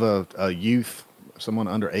can't give a youth, someone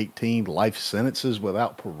under 18, life sentences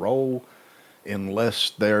without parole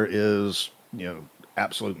unless there is,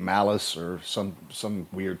 absolute malice or some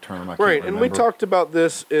weird term. I can't remember. And we talked about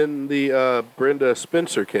this in the Brenda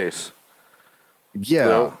Spencer case.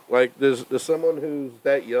 Yeah. Like there's someone who's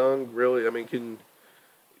that young, really, I mean, can,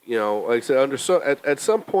 like I said, at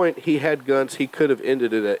some point he had guns, he could have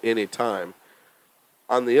ended it at any time.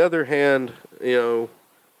 On the other hand, he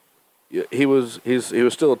was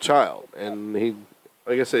still a child, and he,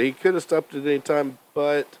 like I said, he could have stopped at any time,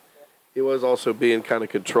 but he was also being kind of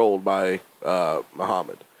controlled by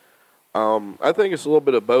Muhammad. I think it's a little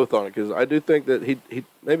bit of both on it, because I do think that he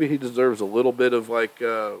maybe deserves a little bit of like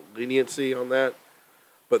leniency on that,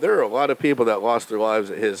 but there are a lot of people that lost their lives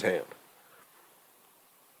at his hand.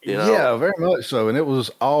 Yeah, very much so, and it was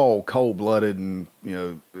all cold-blooded and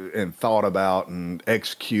and thought about and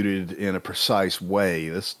executed in a precise way.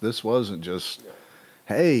 This wasn't just,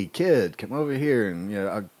 hey kid, come over here and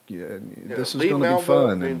this is going to be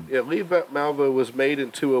fun. Lee Malvo was made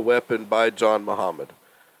into a weapon by John Muhammad.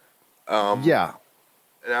 Yeah.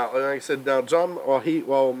 Now, like I said,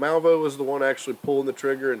 while Malvo was the one actually pulling the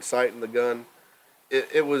trigger and sighting the gun,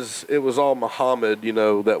 it was all Muhammad,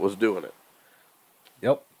 that was doing it.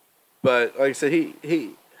 Yep. But like I said, he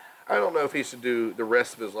I don't know if he should do the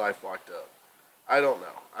rest of his life locked up. I don't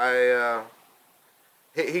know.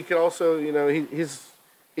 He could also, he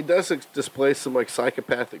does display some like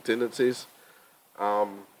psychopathic tendencies. But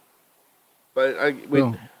how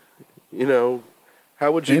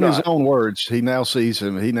would you? In his own words, he now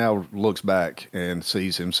looks back and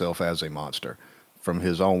sees himself as a monster. From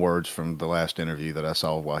his own words, from the last interview that I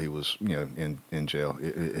saw while he was, in jail,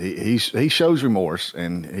 he shows remorse,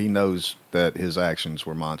 and he knows that his actions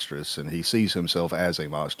were monstrous, and he sees himself as a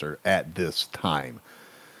monster at this time.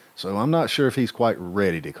 So I'm not sure if he's quite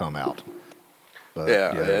ready to come out.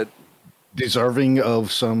 But, deserving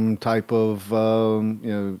of some type of,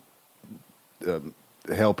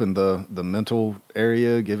 help in the mental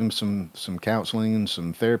area, give him some counseling and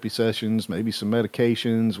some therapy sessions, maybe some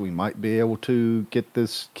medications. We might be able to get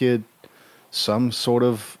this kid some sort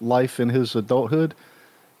of life in his adulthood.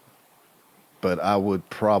 But I would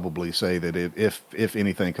probably say that if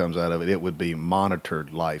anything comes out of it, it would be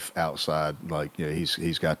monitored life outside. Like,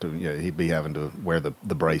 he's got to, he'd be having to wear the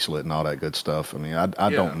bracelet and all that good stuff. I mean, I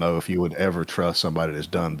don't know if you would ever trust somebody that's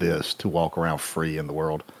done this to walk around free in the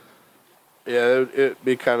world. Yeah, it'd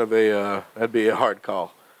be kind of that'd be a hard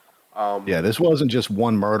call. Yeah, this wasn't just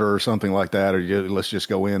one murder or something like that, or let's just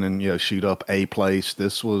go in and shoot up a place.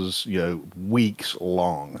 This was weeks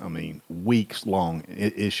long. I mean, weeks long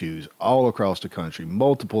issues all across the country,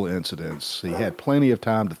 multiple incidents. He had plenty of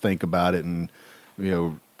time to think about it and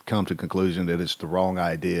come to conclusion that it's the wrong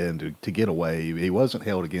idea and to get away. He wasn't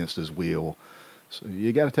held against his will. So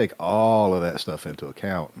you got to take all of that stuff into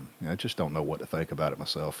account. I just don't know what to think about it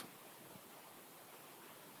myself.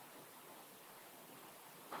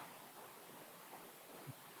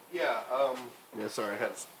 Yeah, sorry, I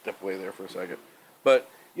had to step away there for a second. But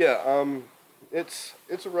yeah, it's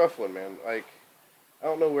a rough one, man. Like, I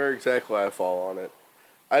don't know where exactly I fall on it.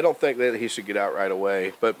 I don't think that he should get out right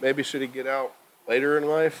away, but maybe should he get out later in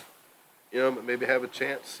life? Maybe have a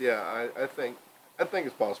chance. Yeah, I think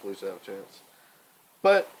it's possible he should have a chance.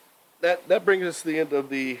 But that brings us to the end of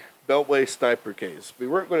the Beltway sniper case. We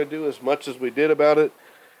weren't going to do as much as we did about it,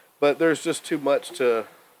 but there's just too much to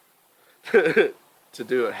to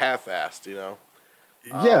do it half-assed,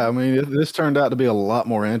 Yeah, I mean, this turned out to be a lot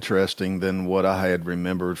more interesting than what I had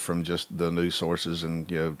remembered from just the news sources and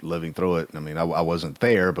living through it. I mean, I wasn't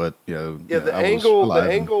there, but the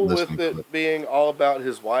angle with it being all about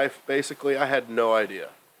his wife, basically, I had no idea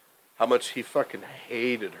how much he fucking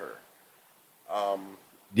hated her.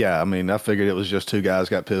 Yeah, I mean, I figured it was just two guys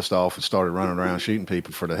got pissed off and started running around shooting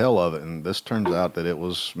people for the hell of it, and this turns out that it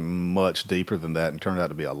was much deeper than that, and turned out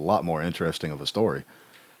to be a lot more interesting of a story.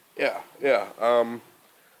 Yeah.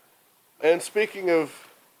 And speaking of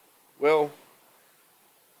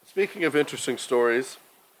interesting stories,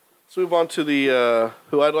 let's move on to the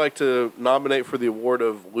who I'd like to nominate for the award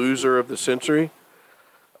of Loser of the Century.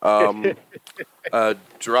 Dry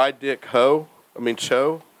Dick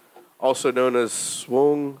Cho, also known as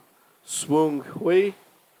Swung Hui.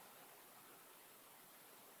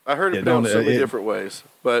 I heard it pronounced so many different ways,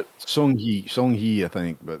 but Song Hee, I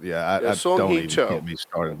think. But I don't even get me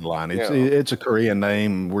started on the line. It's a Korean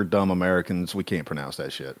name. We're dumb Americans. We can't pronounce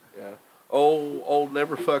that shit. Yeah, old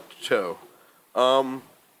never fucked Cho.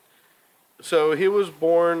 So he was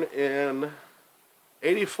born in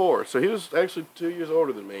 '84. So he was actually 2 years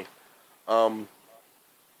older than me.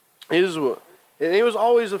 He was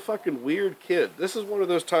always a fucking weird kid. This is one of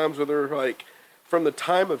those times where they're like, from the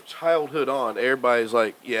time of childhood on, everybody's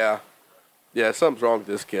like, yeah, something's wrong with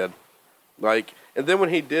this kid. Like, and then when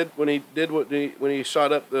he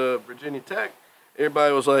shot up the Virginia Tech,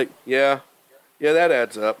 everybody was like, yeah, that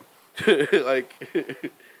adds up. Like,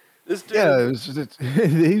 this dude. Yeah,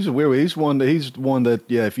 he's weird. He's one that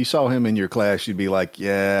if you saw him in your class, you'd be like,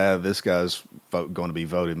 yeah, this guy's going to be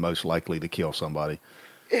voted most likely to kill somebody.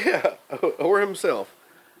 Yeah, or himself.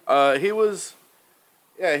 He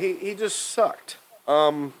just sucked.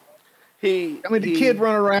 The kid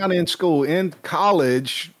run around in school, in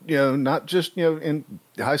college, not just, in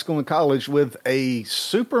high school and college, with a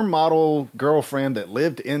supermodel girlfriend that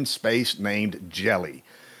lived in space named Jelly.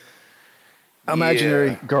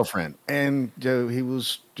 Imaginary girlfriend. And he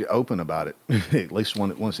was open about it, at least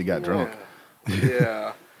once he got drunk.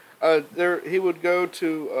 Yeah. He would go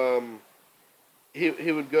to,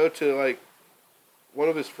 he would go to, like, one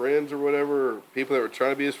of his friends or whatever, or people that were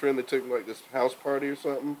trying to be his friend. They took him, like, this house party or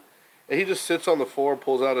something. And he just sits on the floor,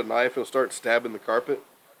 pulls out a knife, and starts stabbing the carpet.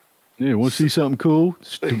 Yeah, want to see something cool?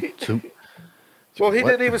 Well, he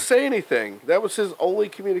didn't even say anything. That was his only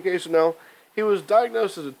communication. Now, he was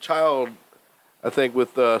diagnosed as a child, I think,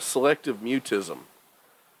 with selective mutism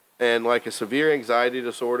and, like, a severe anxiety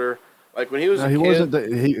disorder. Like, when he was a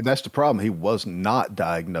kid... that's the problem. He was not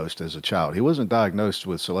diagnosed as a child. He wasn't diagnosed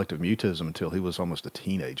with selective mutism until he was almost a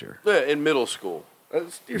teenager. Yeah, in middle school.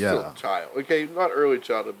 You're still a child. Okay, not early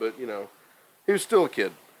childhood, but, he was still a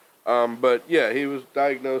kid. But, yeah, he was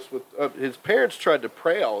diagnosed with... his parents tried to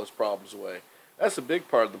pray all his problems away. That's a big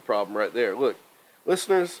part of the problem right there. Look,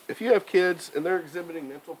 listeners, if you have kids and they're exhibiting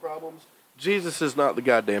mental problems, Jesus is not the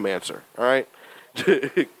goddamn answer, all right?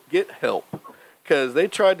 Get help. Because they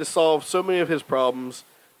tried to solve so many of his problems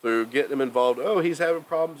through getting him involved. Oh, he's having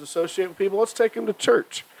problems associating with people. Let's take him to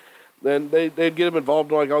church. Then they'd get him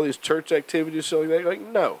involved in, like, all these church activities. So they're like,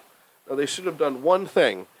 no, they should have done one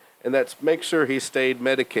thing, and that's make sure he stayed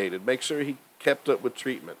medicated. Make sure he kept up with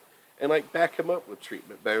treatment. And, like, back him up with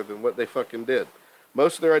treatment better than what they fucking did.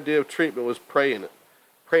 Most of their idea of treatment was praying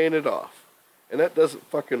it off. And that doesn't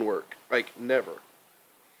fucking work. Like, never.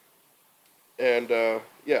 And,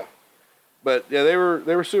 yeah. But, yeah, they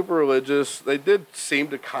were super religious. They did seem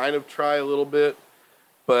to kind of try a little bit.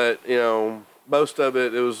 But, most of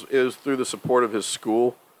it was through the support of his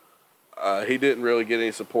school. He didn't really get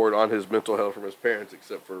any support on his mental health from his parents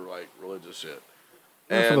except for, like, religious shit.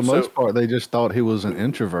 Well, for the most part, they just thought he was an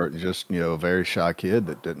introvert and just, a very shy kid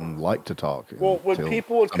that didn't like to talk. Well, when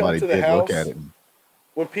people would come to the house,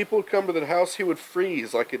 when people would come to the house, he would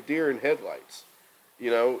freeze like a deer in headlights.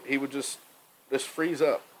 He would just freeze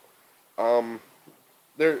up.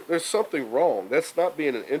 There's something wrong. That's not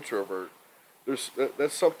being an introvert.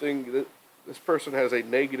 That's something that this person has a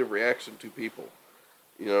negative reaction to people.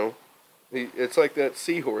 It's like that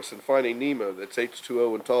seahorse in Finding Nemo that's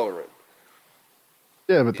H2O intolerant.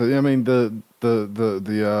 Yeah, but the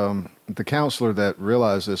counselor that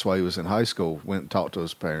realized this while he was in high school went and talked to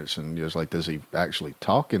his parents, and he was like, "Does he actually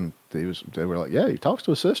talk?" And they were like, "Yeah, he talks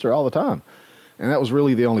to his sister all the time." And that was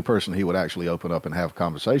really the only person he would actually open up and have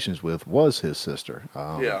conversations with was his sister.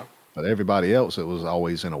 Yeah. But everybody else, it was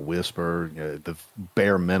always in a whisper, the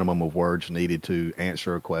bare minimum of words needed to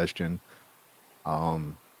answer a question.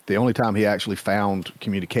 The only time he actually found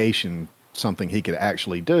communication, something he could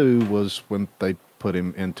actually do, was when they put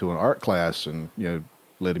him into an art class and,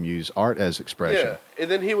 let him use art as expression. Yeah,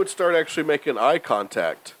 and then he would start actually making eye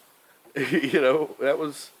contact. That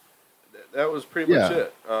was pretty much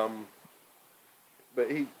it.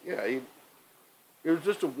 But he was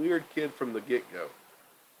just a weird kid from the get-go.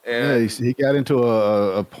 And he got into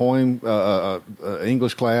a poem,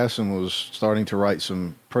 English class, and was starting to write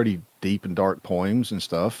some pretty deep and dark poems and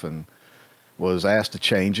stuff, and was asked to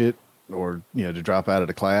change it or, to drop out of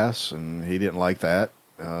the class, and he didn't like that.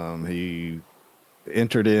 He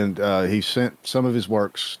entered in, he sent some of his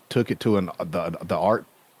works, took it to the art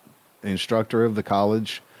instructor of the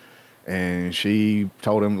college, and she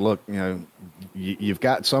told him, "Look, you've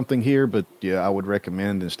got something here, but I would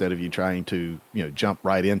recommend, instead of you trying to, jump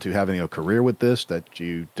right into having a career with this, that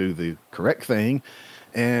you do the correct thing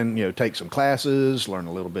and, take some classes, learn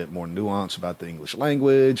a little bit more nuance about the English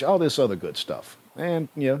language, all this other good stuff." And,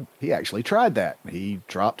 he actually tried that. He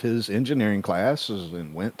dropped his engineering classes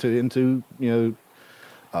and went into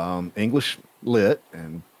English lit,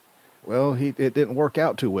 and it didn't work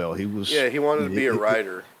out too well. He wanted to be a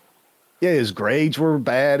writer. Yeah, his grades were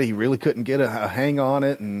bad. He really couldn't get a hang on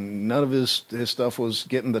it, and none of his stuff was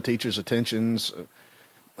getting the teacher's attentions.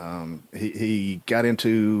 He got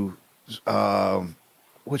into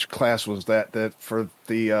which class was that? That for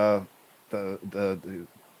the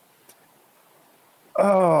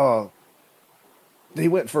he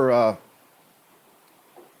went for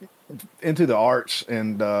into the arts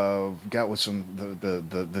and got with some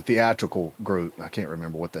the theatrical group. I can't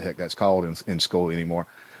remember what the heck that's called in school anymore.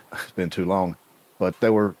 It's been too long, but they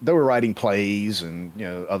were writing plays and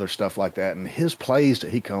other stuff like that. And his plays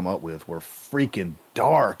that he come up with were freaking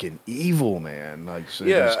dark and evil, man. Like, so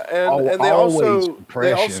and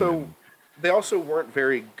they also weren't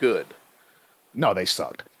very good. No, they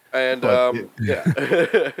sucked. And but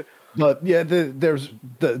there's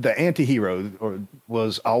the anti-hero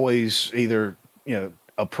was always either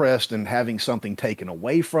oppressed and having something taken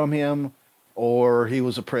away from him, or he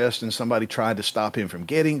was oppressed and somebody tried to stop him from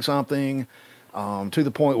getting something, to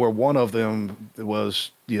the point where one of them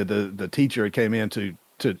was, the teacher came in to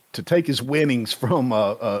take his winnings from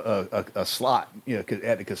a slot,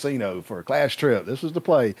 at the casino for a class trip. This was the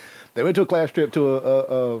play. They went to a class trip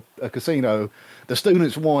to a casino. The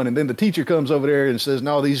students won, and then the teacher comes over there and says,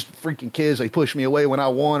 "No, these freaking kids, they pushed me away when I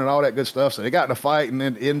won," and all that good stuff. So they got in a fight, and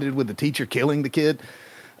then ended with the teacher killing the kid.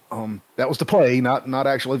 That was the play, not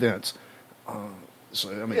actual events.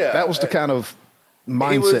 That was the kind of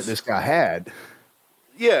mindset this guy had.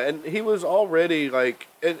 Yeah, and he was already like,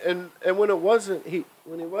 and when he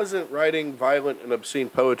wasn't writing violent and obscene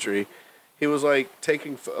poetry, he was like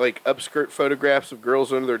taking like upskirt photographs of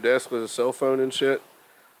girls under their desk with a cell phone and shit.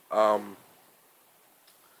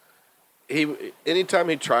 Anytime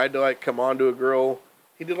he tried to like come on to a girl,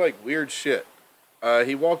 he did like weird shit.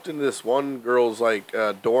 He walked into this one girl's like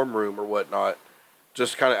dorm room or whatnot,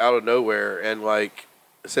 just kind of out of nowhere, and like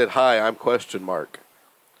said, "Hi, I'm question mark."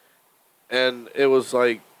 And it was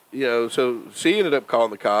like, so she ended up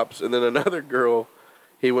calling the cops, and then another girl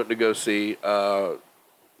he went to go see,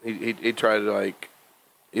 he tried to like,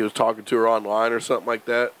 he was talking to her online or something like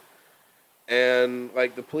that. And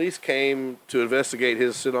like the police came to investigate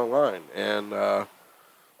his shit online, and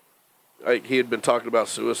like he had been talking about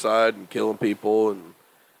suicide and killing people, and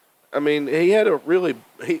I mean he had a really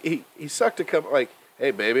he sucked a couple like,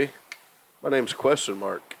 "Hey baby, my name's question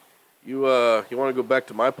mark. You want to go back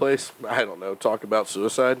to my place? I don't know, talk about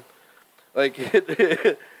suicide." Like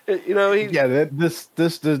the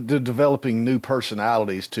developing new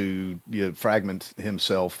personalities to fragment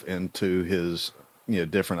himself into his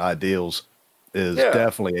different ideals is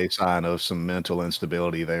definitely a sign of some mental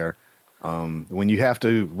instability there. When you have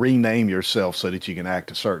to rename yourself so that you can act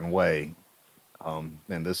a certain way,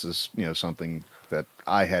 And this is, something that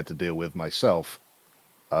I had to deal with myself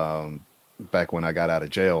back when I got out of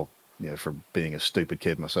jail, for being a stupid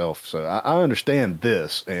kid myself. So I understand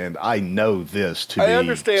this, and I know this to be. I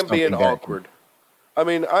understand being that awkward. I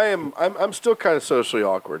mean, I'm still kind of socially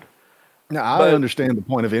awkward. Now, I understand the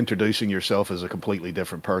point of introducing yourself as a completely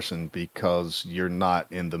different person because you're not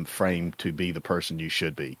in the frame to be the person you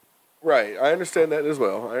should be. Right, I understand that as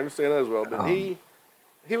well. But he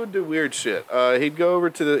would do weird shit. He'd go over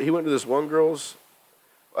to he went to this one girl's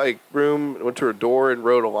room, went to her door and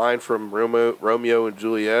wrote a line from Romeo and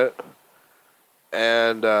Juliet.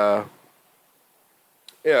 And yeah,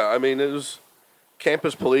 I mean, it was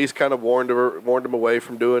campus police kind of warned him away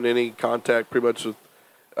from doing any contact pretty much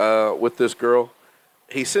with this girl.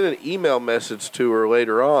 He sent an email message to her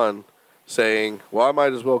later on saying, "Well, I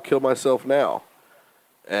might as well kill myself now."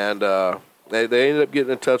 And they ended up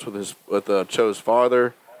getting in touch with Cho's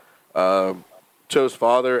father. Cho's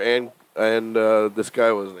father and this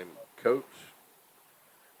guy was named Coach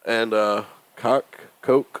and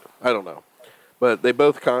Coke. I don't know, but they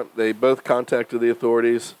both contacted the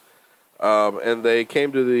authorities, and they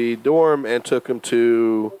came to the dorm and took him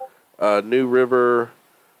to New River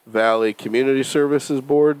Valley Community Services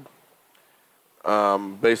Board.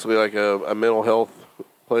 Basically like a mental health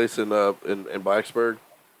place in Blacksburg.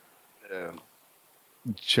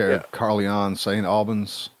 Sheriff Carleon St.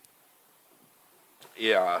 Albans.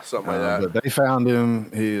 Yeah, something like that. But they found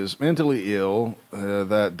him. He is mentally ill.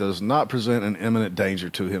 That does not present an imminent danger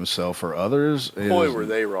to himself or others. Boy, were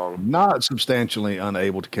they wrong. Not substantially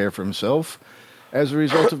unable to care for himself as a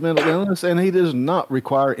result of mental illness, and he does not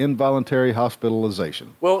require involuntary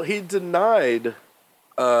hospitalization. Well, he denied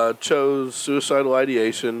Cho's suicidal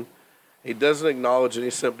ideation. He doesn't acknowledge any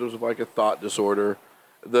symptoms of a thought disorder.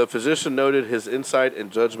 The physician noted his insight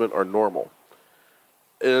and judgment are normal.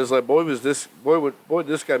 And it's like, boy, this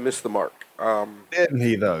guy missed the mark. Didn't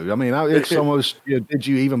he, though? I mean, it's almost, did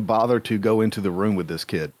you even bother to go into the room with this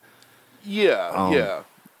kid? Yeah.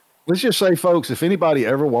 Let's just say, folks, if anybody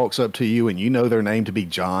ever walks up to you and you know their name to be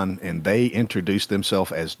John and they introduce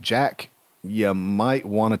themselves as Jack, you might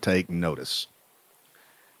want to take notice.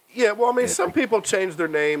 Yeah, well, I mean, some people change their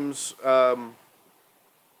names, kind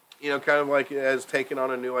of as taking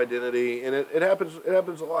on a new identity, and it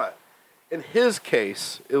happens a lot. In his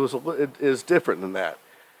case, it is different than that.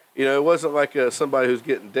 It wasn't like somebody who's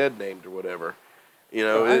getting dead named or whatever.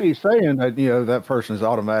 I ain't saying that that person is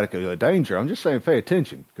automatically a danger. I'm just saying pay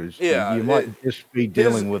attention because you might just be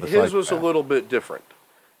dealing with a psychopath. His was a little bit different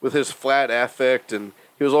with his flat affect, and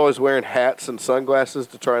he was always wearing hats and sunglasses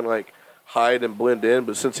to try and hide and blend in.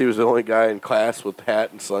 But since he was the only guy in class with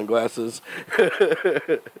hat and sunglasses,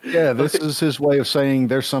 yeah, this is his way of saying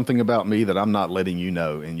there's something about me that I'm not letting you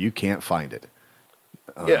know, and you can't find it.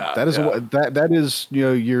 That is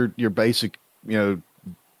your basic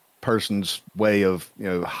person's way of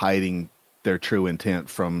hiding their true intent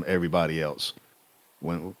from everybody else.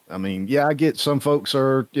 I get some folks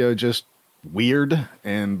are just weird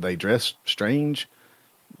and they dress strange,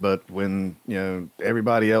 but when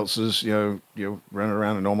everybody else is running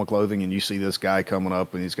around in normal clothing and you see this guy coming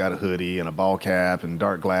up and he's got a hoodie and a ball cap and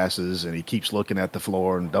dark glasses and he keeps looking at the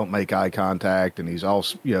floor and don't make eye contact and he's all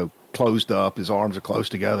closed up, his arms are close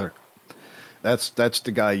together, that's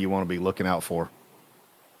the guy you want to be looking out for.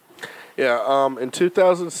 Yeah, in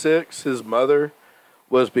 2006, his mother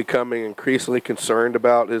was becoming increasingly concerned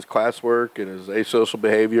about his classwork and his asocial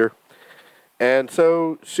behavior. And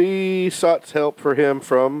so she sought help for him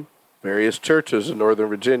from various churches in Northern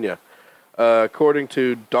Virginia. According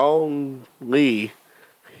to Dong Lee,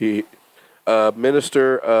 he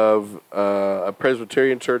minister of a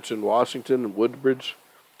Presbyterian church in Washington, Woodbridge,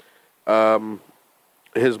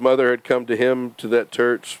 his mother had come to him to that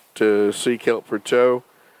church to seek help for Cho.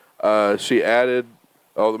 She added,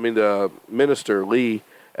 the minister, Lee,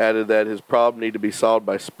 added that his problem needed to be solved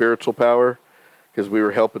by spiritual power because we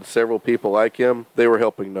were helping several people like him. They were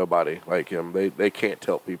helping nobody like him. They can't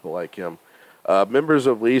help people like him. Members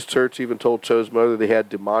of Lee's church even told Cho's mother they had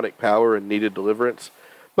demonic power and needed deliverance.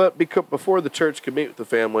 But before the church could meet with the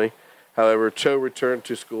family, however, Cho returned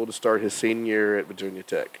to school to start his senior year at Virginia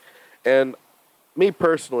Tech. And me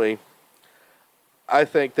personally, I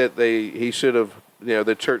think that he should have,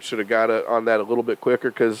 the church should have got on that a little bit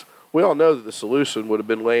quicker because we all know that the solution would have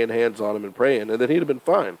been laying hands on him and praying, and then he'd have been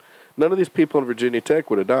fine. None of these people in Virginia Tech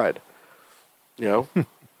would have died. Yeah,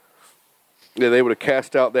 they would have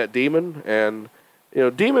cast out that demon, and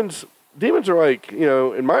demons are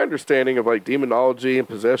in my understanding of demonology and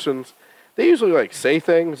possessions, they usually say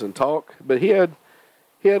things and talk, but he had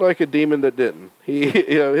a demon that didn't. He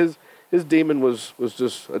his demon was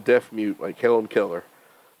just a deaf mute, like Helen Keller.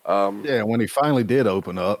 Yeah, when he finally did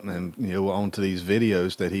open up and, onto these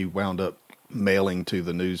videos that he wound up mailing to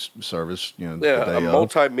the news service, the Yeah, day a of.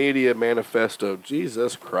 multimedia manifesto.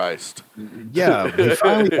 Jesus Christ. Yeah, he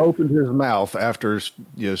finally opened his mouth after,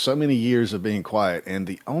 so many years of being quiet, and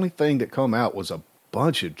the only thing that come out was a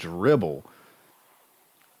bunch of dribble.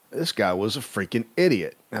 This guy was a freaking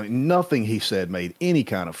idiot. I mean, nothing he said made any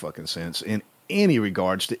kind of fucking sense in any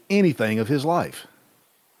regards to anything of his life.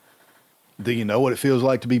 Do you know what it feels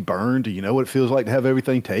like to be burned? Do you know what it feels like to have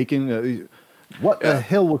everything taken? What the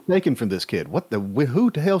hell was taken from this kid?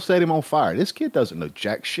 Who the hell set him on fire? This kid doesn't know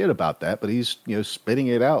jack shit about that, but he's, spitting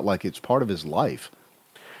it out like it's part of his life.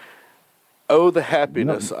 Oh, the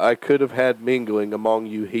happiness I could have had mingling among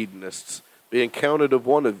you hedonists, being counted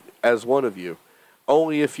as one of you,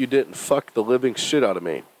 only if you didn't fuck the living shit out of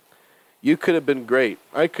me. You could have been great.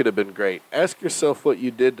 I could have been great. Ask yourself what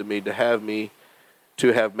you did to me to have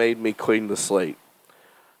made me clean the slate.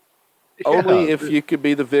 Yeah. Only if you could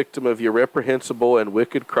be the victim of your reprehensible and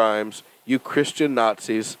wicked crimes, you Christian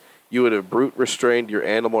Nazis, you would have brute restrained your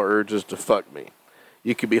animal urges to fuck me.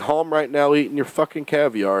 You could be home right now eating your fucking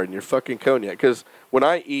caviar and your fucking cognac. Because when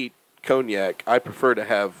I eat cognac, I prefer to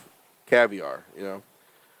have caviar,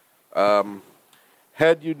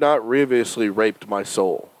 Had you not grievously raped my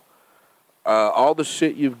soul, all the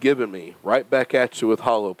shit you've given me, right back at you with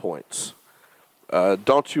hollow points.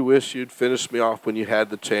 Don't you wish you'd finished me off when you had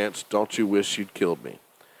the chance? Don't you wish you'd killed me?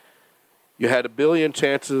 You had a billion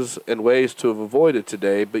chances and ways to have avoided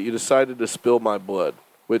today, but you decided to spill my blood,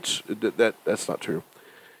 which that's not true.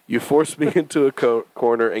 You forced me into a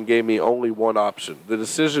corner and gave me only one option. The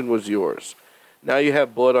decision was yours. Now you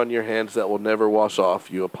have blood on your hands that will never wash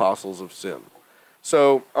off, you apostles of sin.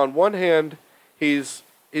 So, on one hand, he's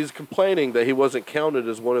complaining that he wasn't counted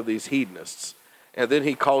as one of these hedonists. And then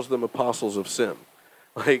he calls them apostles of sin.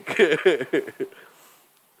 Like,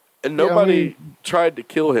 and nobody tried to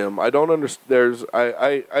kill him. I don't understand.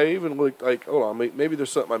 I even looked like, hold on, maybe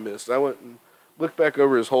there's something I missed. I went and looked back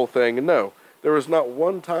over his whole thing, and no, there was not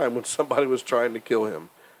one time when somebody was trying to kill him,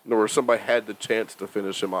 nor somebody had the chance to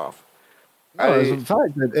finish him off. No, it's the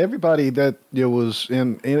fact that everybody that was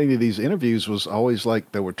in any of these interviews was always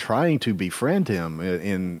like they were trying to befriend him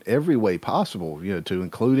in every way possible, to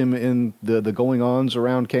include him in the going-ons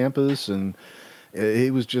around campus, and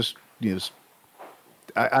he was just,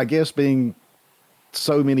 I guess being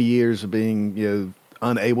so many years of being,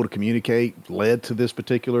 unable to communicate led to this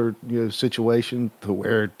particular situation to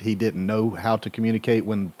where he didn't know how to communicate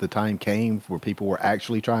when the time came where people were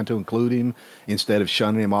actually trying to include him instead of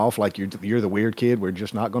shunning him off like you're the weird kid, we're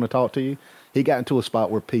just not going to talk to you. He got into a spot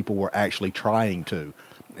where people were actually trying to,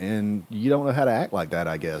 and you don't know how to act like that,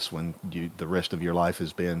 I guess, when the rest of your life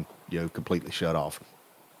has been completely shut off.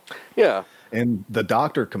 Yeah. And the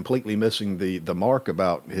doctor completely missing the mark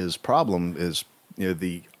about his problem is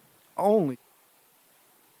the only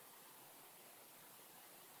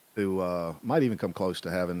who might even come close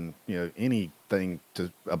to having anything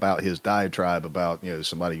about his diatribe about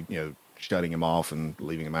somebody shutting him off and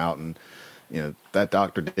leaving him out, and that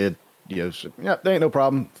doctor did said, yeah, there ain't no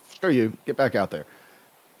problem, screw you, get back out there.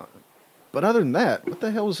 But other than that, what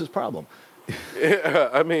the hell was his problem? Yeah,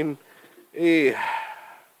 I mean, he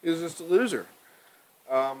was just a loser.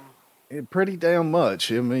 Pretty damn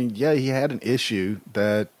much. I mean, yeah, he had an issue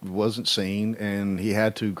that wasn't seen, and he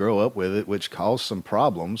had to grow up with it, which caused some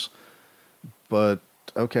problems. But,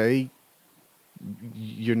 okay,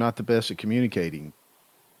 you're not the best at communicating.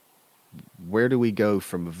 Where do we go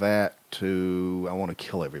from that to, I want to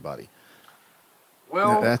kill everybody?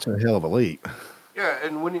 Well, that's a hell of a leap. Yeah,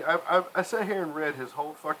 and when I sat here and read his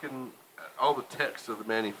whole fucking, all the text of the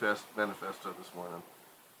manifesto this morning,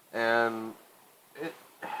 and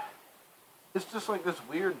it's just like this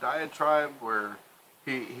weird diatribe where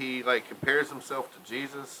he like compares himself to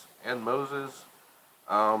Jesus and Moses.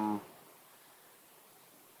 I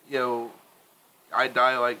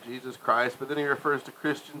die like Jesus Christ, but then he refers to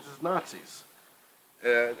Christians as Nazis.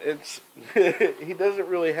 And it's he doesn't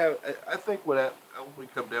really have. I think what we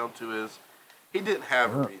come down to is he didn't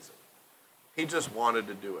have a reason. He just wanted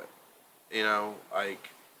to do it.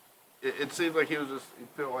 It seems like he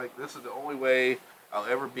felt like this is the only way I'll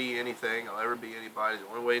ever be anything. I'll ever be anybody. The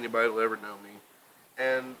only way anybody will ever know me.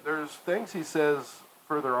 And there's things he says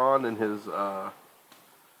further on in his,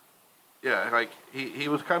 he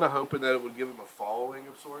was kind of hoping that it would give him a following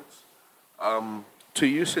of sorts. To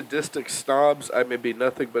you sadistic snobs, I may be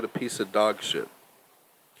nothing but a piece of dog shit.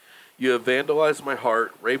 You have vandalized my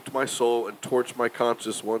heart, raped my soul, and torched my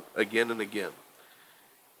conscience again and again.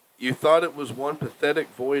 You thought it was one pathetic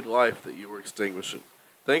void life that you were extinguishing.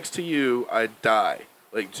 Thanks to you, I die,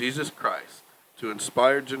 like Jesus Christ, to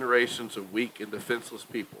inspire generations of weak and defenseless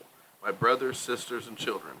people, my brothers, sisters, and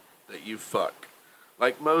children, that you fuck.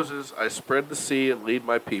 Like Moses, I spread the sea and lead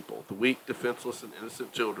my people, the weak, defenseless, and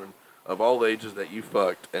innocent children of all ages that you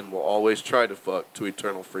fucked and will always try to fuck to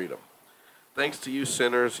eternal freedom. Thanks to you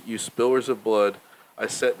sinners, you spillers of blood, I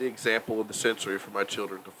set the example of the century for my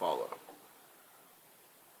children to follow.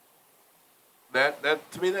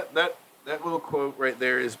 That to me that little quote right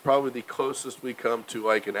there is probably the closest we come to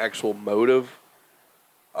like an actual motive.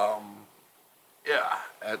 Yeah,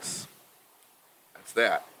 that's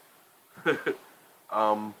that.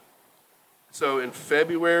 So on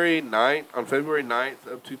February 9th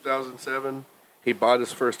of 2007, he bought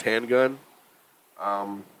his first handgun.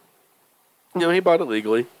 He bought it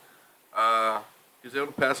legally. He was able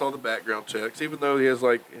to pass all the background checks, even though he has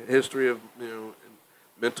like a history of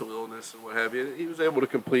mental illness and what have you. He was able to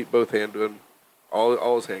complete both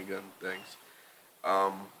all his handgun things.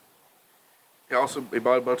 He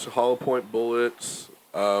bought a bunch of hollow point bullets,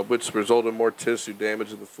 which resulted in more tissue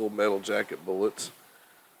damage than the full metal jacket bullets.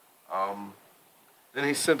 Then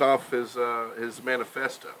he sent off his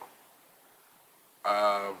manifesto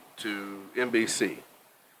to NBC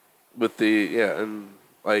with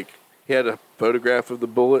he had a photograph of the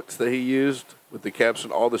bullets that he used with the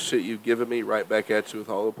caption, "All the shit you've given me, right back at you with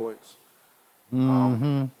hollow points."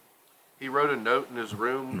 Mm-hmm. He wrote a note in his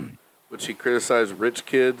room which he criticized rich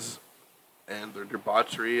kids and their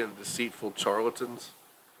debauchery and deceitful charlatans.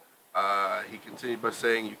 He continued by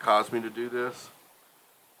saying, "You caused me to do this."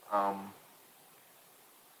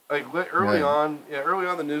 Early on,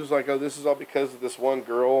 the news was like, "Oh, this is all because of this one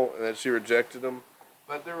girl and that she rejected him."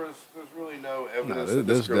 But there's really no evidence. No,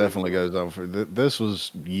 this definitely goes on for this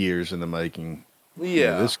was years in the making.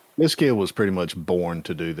 Yeah, this kid was pretty much born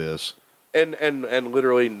to do this, and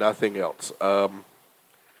literally nothing else.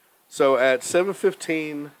 So at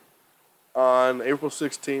 7:15 on April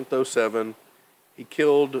 16th, 2007, he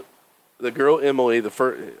killed the girl Emily, the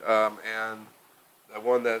first, and the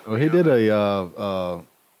one that. Well, he did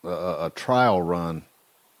a trial run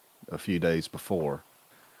a few days before.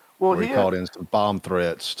 Well, he called in some bomb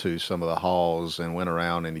threats to some of the halls and went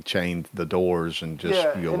around and he chained the doors and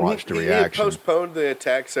just watched the reaction. He postponed the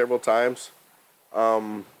attack several times.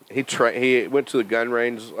 He went to the gun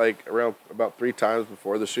range like around about 3 times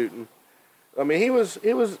before the shooting. I mean, he was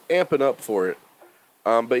amping up for it.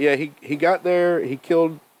 But yeah, he got there. He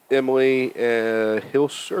killed Emily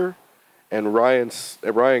Hilscher and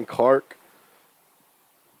Ryan Clark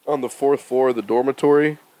on the 4th floor of the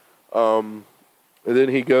dormitory. And then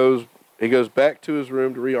he goes back to his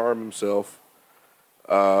room to rearm himself,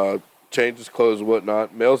 change his clothes and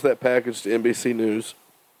whatnot, mails that package to NBC News,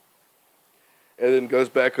 and then goes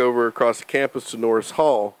back over across the campus to Norris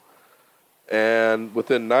Hall. And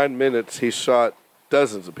within 9 minutes, he shot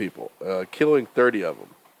dozens of people, killing 30 of them.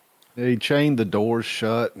 He chained the doors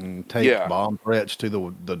shut and taped bomb threats to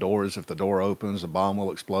the doors. If the door opens, the bomb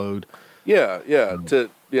will explode. To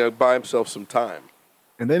buy himself some time.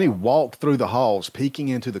 And then he walked through the halls, peeking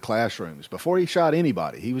into the classrooms. Before he shot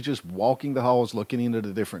anybody, he was just walking the halls, looking into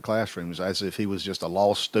the different classrooms as if he was just a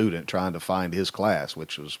lost student trying to find his class,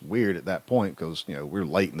 which was weird at that point because, we're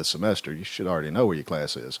late in the semester. You should already know where your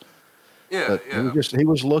class is. He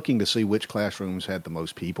was looking to see which classrooms had the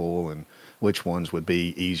most people and which ones would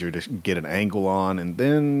be easier to get an angle on. And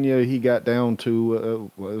then, he got down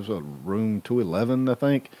to, it was room 211, I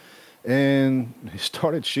think. And he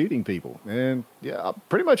started shooting people. And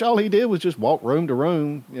pretty much all he did was just walk room to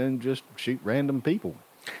room and just shoot random people.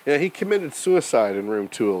 Yeah, he committed suicide in room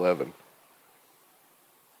 211.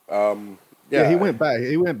 He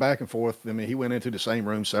went back and forth. I mean, he went into the same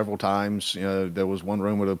room several times. There was one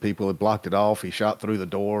room where the people had blocked it off. He shot through the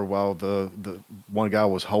door while the one guy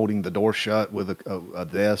was holding the door shut with a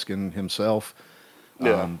desk and himself.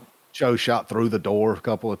 Joe shot through the door a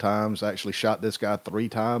couple of times, actually shot this guy 3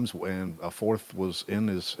 times when a 4th was in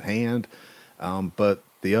his hand. But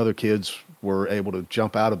the other kids were able to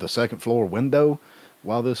jump out of the 2nd floor window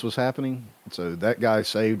while this was happening. So that guy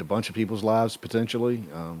saved a bunch of people's lives potentially.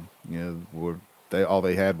 All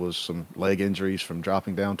they had was some leg injuries from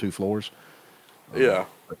dropping down 2 floors. But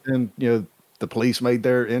then, the police made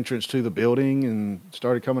their entrance to the building and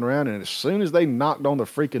started coming around. And as soon as they knocked on the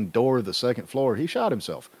freaking door of the 2nd floor, he shot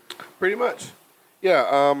himself. Pretty much.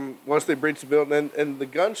 Once they breached the building and the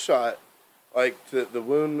gunshot, the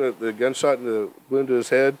gunshot and the wound to his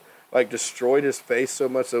head, destroyed his face so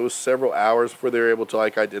much that it was several hours before they were able to,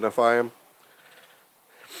 identify him.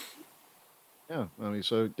 Yeah.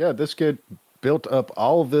 This kid built up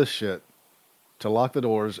all of this shit to lock the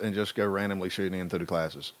doors and just go randomly shooting into the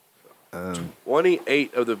classes.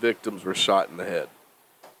 28 of the victims were shot in the head.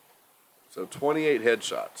 So 28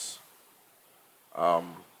 headshots.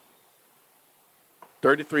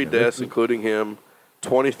 33 deaths, including him.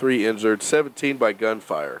 23 injured. 17 by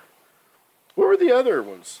gunfire. What were the other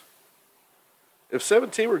ones? If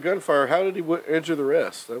 17 were gunfire, how did he injure the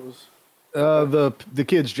rest? That was the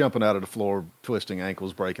kids jumping out of the floor, twisting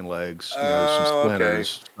ankles, breaking legs, some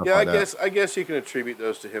splinters. Okay. Yeah, I guess you can attribute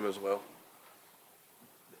those to him as well.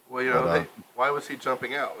 Well, why was he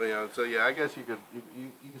jumping out? So yeah, I guess you could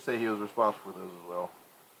say he was responsible for those as well.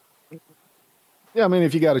 Yeah, I mean,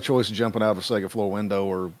 if you got a choice of jumping out of a second floor window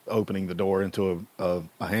or opening the door into a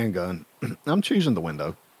handgun, I'm choosing the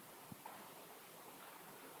window.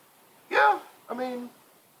 Yeah, I mean,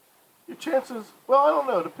 your chances. Well, I don't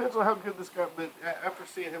know. Depends on how good this guy. But after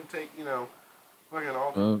seeing him take, fucking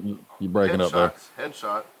all you breaking up there.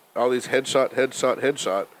 Headshot. All these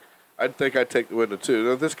headshot. I'd think I'd take the window too.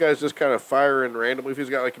 Now, if this guy's just kind of firing randomly, if he's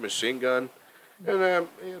got like a machine gun, and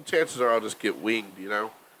chances are I'll just get winged. I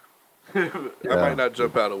might not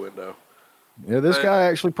jump out a window. Yeah, this guy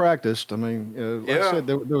actually practiced. I mean, like I said,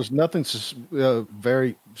 there was nothing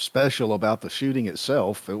very special about the shooting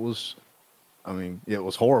itself. It was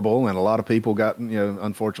horrible, and a lot of people got,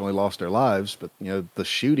 unfortunately lost their lives. But, the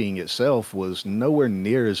shooting itself was nowhere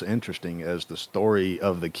near as interesting as the story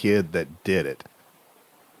of the kid that did it.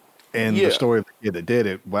 And the story of the kid that did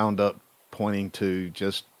it wound up pointing to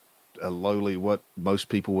just a lowly, what most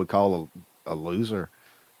people would call a loser.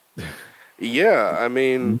 Yeah, I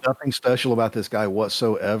mean, nothing special about this guy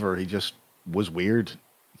whatsoever. He just was weird.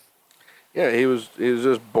 Yeah, he was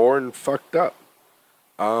just born fucked up.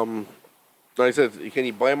 Like I said, can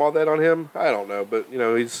you blame all that on him? I don't know, but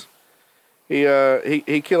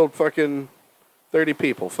he killed fucking 30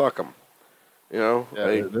 people. Fuck him.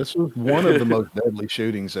 This was one of the most deadly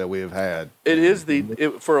shootings that we have had. It is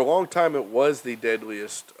for a long time. It was the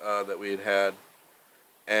deadliest that we had.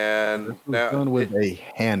 And this was done with a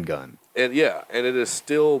handgun. And it is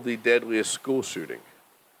still the deadliest school shooting,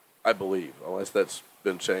 I believe, unless that's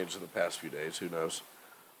been changed in the past few days. Who knows?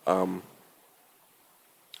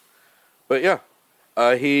 But yeah,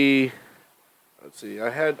 let's see. I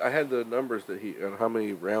had the numbers and how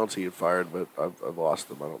many rounds he had fired, but I've lost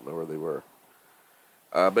them. I don't know where they were.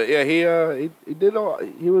 But yeah, he did all.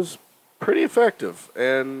 He was pretty effective,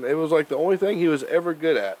 and it was like the only thing he was ever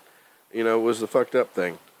good at, was the fucked up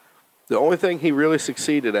thing. The only thing he really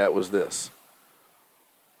succeeded at was this.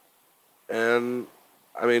 And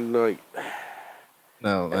I mean, like,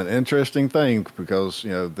 now an interesting thing, because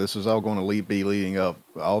this is all going to be leading up.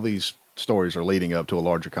 All these stories are leading up to a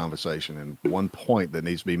larger conversation, and one point that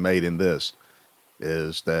needs to be made in this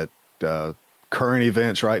is that current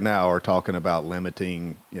events right now are talking about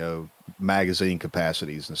limiting, magazine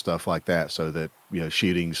capacities and stuff like that, so that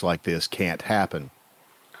shootings like this can't happen.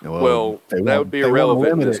 Well, that would be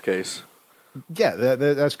irrelevant in this case. Yeah,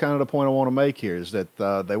 that's kind of the point I want to make here, is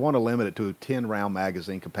that they want to limit it to a 10-round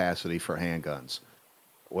magazine capacity for handguns.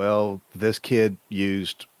 Well, this kid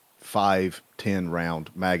used 5 10-round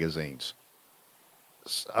magazines.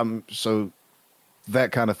 So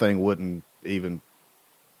that kind of thing wouldn't even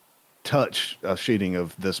touch a shooting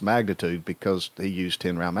of this magnitude because he used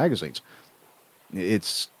 10-round magazines.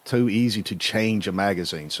 It's too easy to change a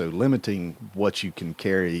magazine, so limiting what you can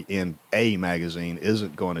carry in a magazine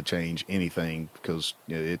isn't going to change anything, because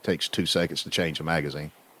it takes 2 seconds to change a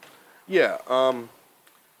magazine. Yeah,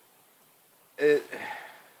 and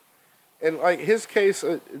like his case,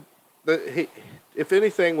 if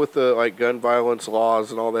anything, with the like gun violence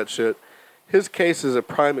laws and all that shit, his case is a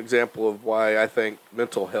prime example of why I think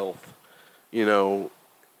mental health,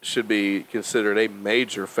 should be considered a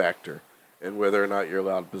major factor in whether or not you're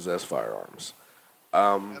allowed to possess firearms.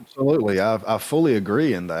 Absolutely. I fully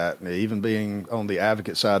agree in that. Even being on the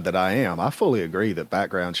advocate side that I am, I fully agree that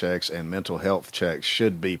background checks and mental health checks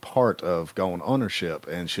should be part of gun ownership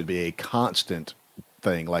and should be a constant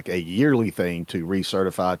thing, like a yearly thing to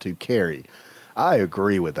recertify to carry. I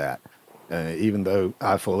agree with that. Even though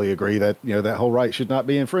I fully agree that that whole right should not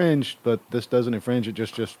be infringed, but this doesn't infringe it.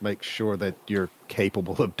 Just make sure that you're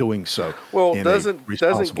capable of doing so. Well, in doesn't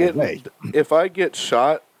get way. If I get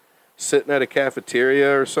shot sitting at a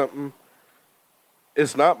cafeteria or something,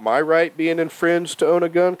 it's not my right being infringed to own a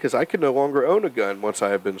gun, because I can no longer own a gun once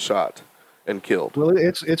I have been shot and killed. Well,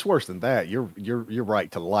 it's worse than that. Your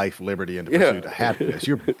right to life, liberty, and the pursuit of happiness.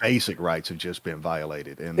 Your basic rights have just been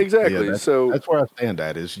violated. And exactly. That's where I stand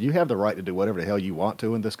at. Is you have the right to do whatever the hell you want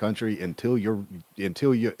to in this country until your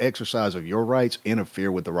exercise of your rights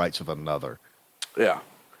interfere with the rights of another. Yeah.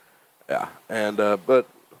 And but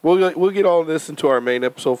we'll get all of this into our main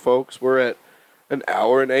episode, folks. We're at an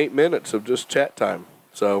hour and 8 minutes of just chat time.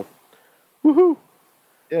 So, woohoo!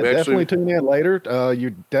 Yeah, definitely tune in later.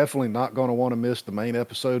 You're definitely not going to want to miss the main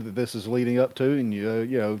episode that this is leading up to,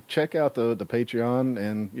 and check out the Patreon,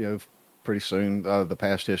 and pretty soon the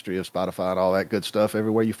past history of Spotify and all that good stuff.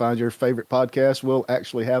 Everywhere you find your favorite podcast will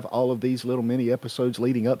actually have all of these little mini episodes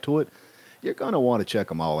leading up to it. You're going to want to check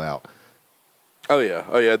them all out. Oh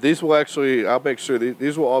yeah. These will actually. I'll make sure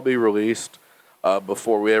these will all be released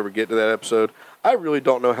before we ever get to that episode. I really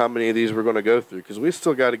don't know how many of these we're going to go through because we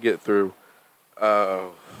still got to get through. A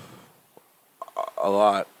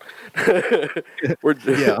lot.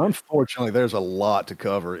 Unfortunately, there's a lot to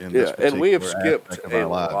cover in this. Yeah, and we have skipped a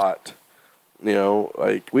lot.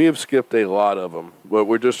 We have skipped a lot of them. But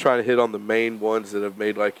we're just trying to hit on the main ones that have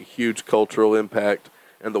made like a huge cultural impact,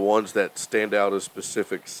 and the ones that stand out as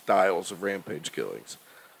specific styles of rampage killings.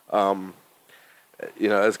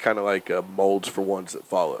 It's kind of like molds for ones that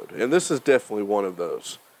followed, and this is definitely one of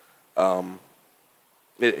those.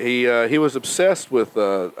 He was obsessed with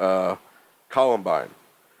Columbine.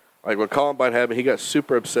 Like when Columbine happened, he got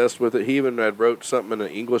super obsessed with it. He even had wrote something in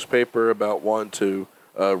an English paper about wanting to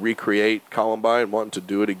recreate Columbine, wanting to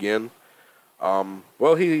do it again.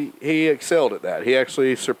 He excelled at that. He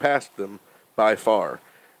actually surpassed them by far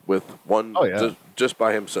with one just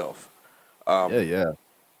by himself. It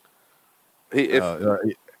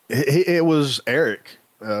was Eric.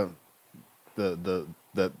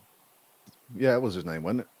 It was his name,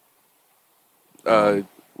 wasn't it?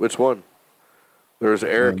 Which one? There's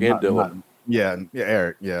Eric and Dylan.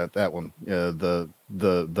 Eric. Yeah, that one. Yeah,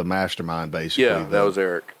 the mastermind, basically. Yeah, that was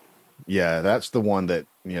Eric. Yeah, that's the one that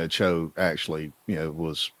Cho actually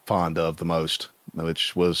was fond of the most,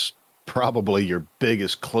 which was probably your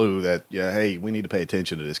biggest clue that hey, we need to pay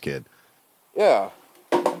attention to this kid. Yeah,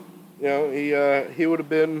 he would have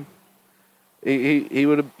been. He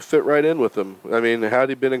would have fit right in with them. I mean, had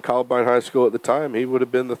he been in Columbine High School at the time, he would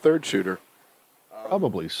have been the third shooter.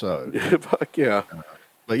 Probably so. Fuck yeah.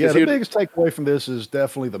 But yeah, the biggest takeaway from this is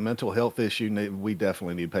definitely the mental health issue. We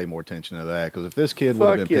definitely need to pay more attention to that, because if this kid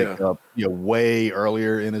would have been picked up way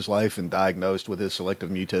earlier in his life and diagnosed with his selective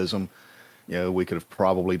mutism, we could have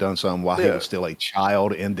probably done something while he was still a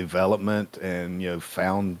child in development, and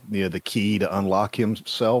found the key to unlock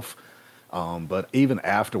himself. But even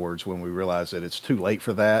afterwards, when we realized that it's too late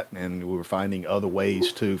for that, and we were finding other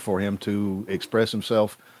ways for him to express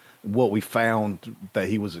himself, what we found that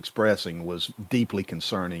he was expressing was deeply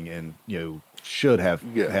concerning, and should have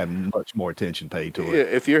had much more attention paid to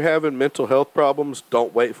it. If you're having mental health problems,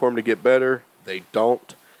 don't wait for them to get better. They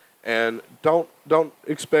don't, and don't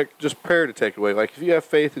expect just prayer to take it away. Like if you have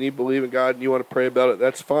faith and you believe in God and you want to pray about it,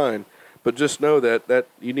 that's fine. But just know that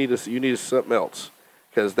you need something else,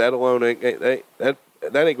 because that alone ain't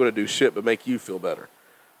going to do shit but make you feel better.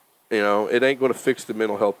 It ain't going to fix the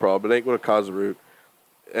mental health problem. It ain't going to cause a root.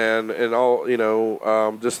 And all,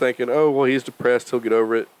 just thinking, oh, well, he's depressed, he'll get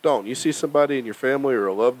over it. Don't. You see somebody in your family or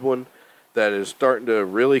a loved one that is starting to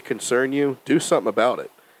really concern you, do something about it.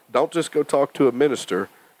 Don't just go talk to a minister.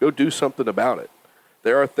 Go do something about it.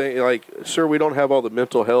 There are things, sure, we don't have all the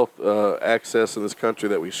mental health access in this country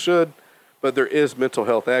that we should, but there is mental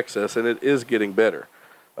health access, and it is getting better.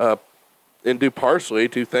 And due partially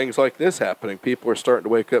to things like this happening. People are starting to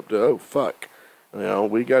wake up to, oh, fuck.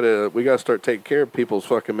 We gotta start taking care of people's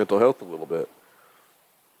fucking mental health a little bit.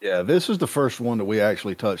 Yeah, this is the first one that we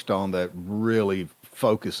actually touched on that really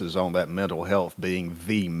focuses on that mental health being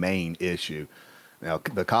the main issue. Now,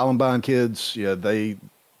 the Columbine kids, they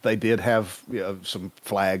did have some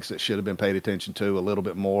flags that should have been paid attention to a little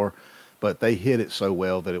bit more, but they hid it so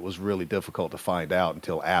well that it was really difficult to find out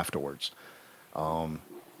until afterwards.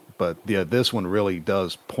 But this one really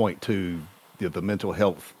does point to the mental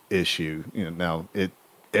health issue. Now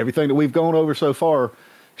everything that we've gone over so far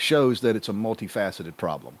shows that it's a multifaceted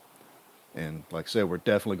problem, and like I said, we're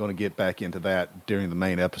definitely going to get back into that during the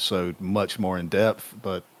main episode much more in depth.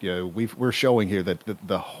 But we're showing here that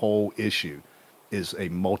the whole issue is a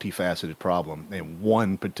multifaceted problem, and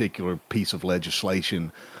one particular piece of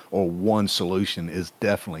legislation or one solution is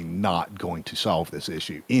definitely not going to solve this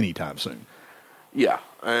issue anytime soon. Yeah,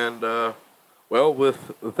 and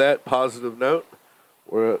with that positive note,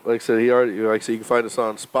 like I said, you can find us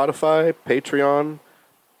on Spotify, Patreon,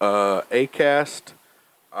 Acast.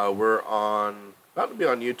 We're about to be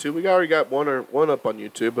on YouTube. We already got one up on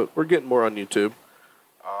YouTube, but we're getting more on YouTube.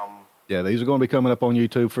 These are going to be coming up on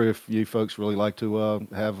YouTube for if you folks really like to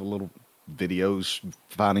have a little videos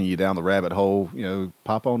finding you down the rabbit hole.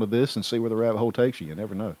 Pop onto this and see where the rabbit hole takes you. You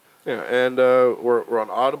never know. Yeah, and we're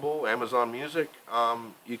on Audible, Amazon Music.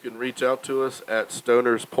 You can reach out to us at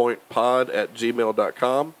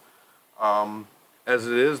stonerspointpod@gmail.com. as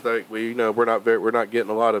it is, like we're not getting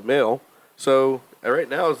a lot of mail. So right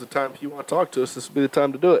now is the time. If you want to talk to us, this will be the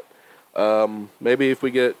time to do it. Maybe if we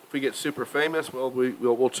get super famous, well,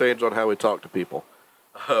 we'll change on how we talk to people.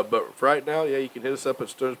 But for right now, yeah, you can hit us up at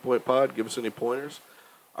Stones Point Pod. Give us any pointers.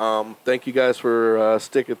 Thank you guys for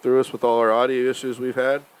sticking through us with all our audio issues we've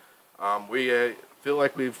had. We feel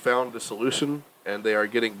like we've found the solution, and they are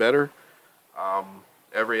getting better.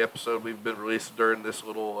 Every episode we've been releasing during this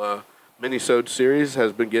little Mini-Sode series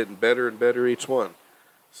has been getting better and better each one.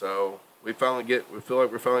 So we feel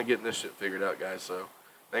like we're finally getting this shit figured out, guys. So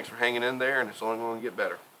thanks for hanging in there, and it's only going to get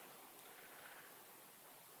better.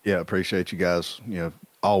 Yeah, appreciate you guys.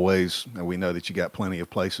 Always. We know that you got plenty of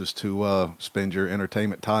places to spend your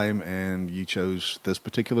entertainment time, and you chose this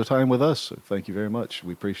particular time with us. So thank you very much.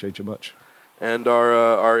 We appreciate you much. And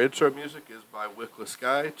our intro music is by Wickless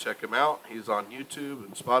Sky. Check him out. He's on YouTube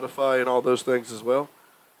and Spotify and all those things as well.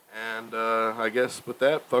 And I guess with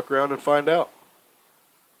that, fuck around and find out.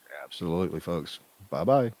 Absolutely, folks.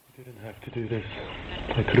 Bye-bye. You didn't have to do this.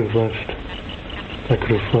 I could have left. I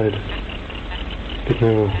could have fled. But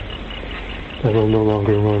no, I will no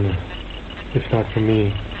longer run. If not for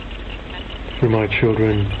me, for my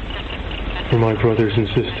children, for my brothers and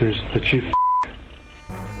sisters, the chief...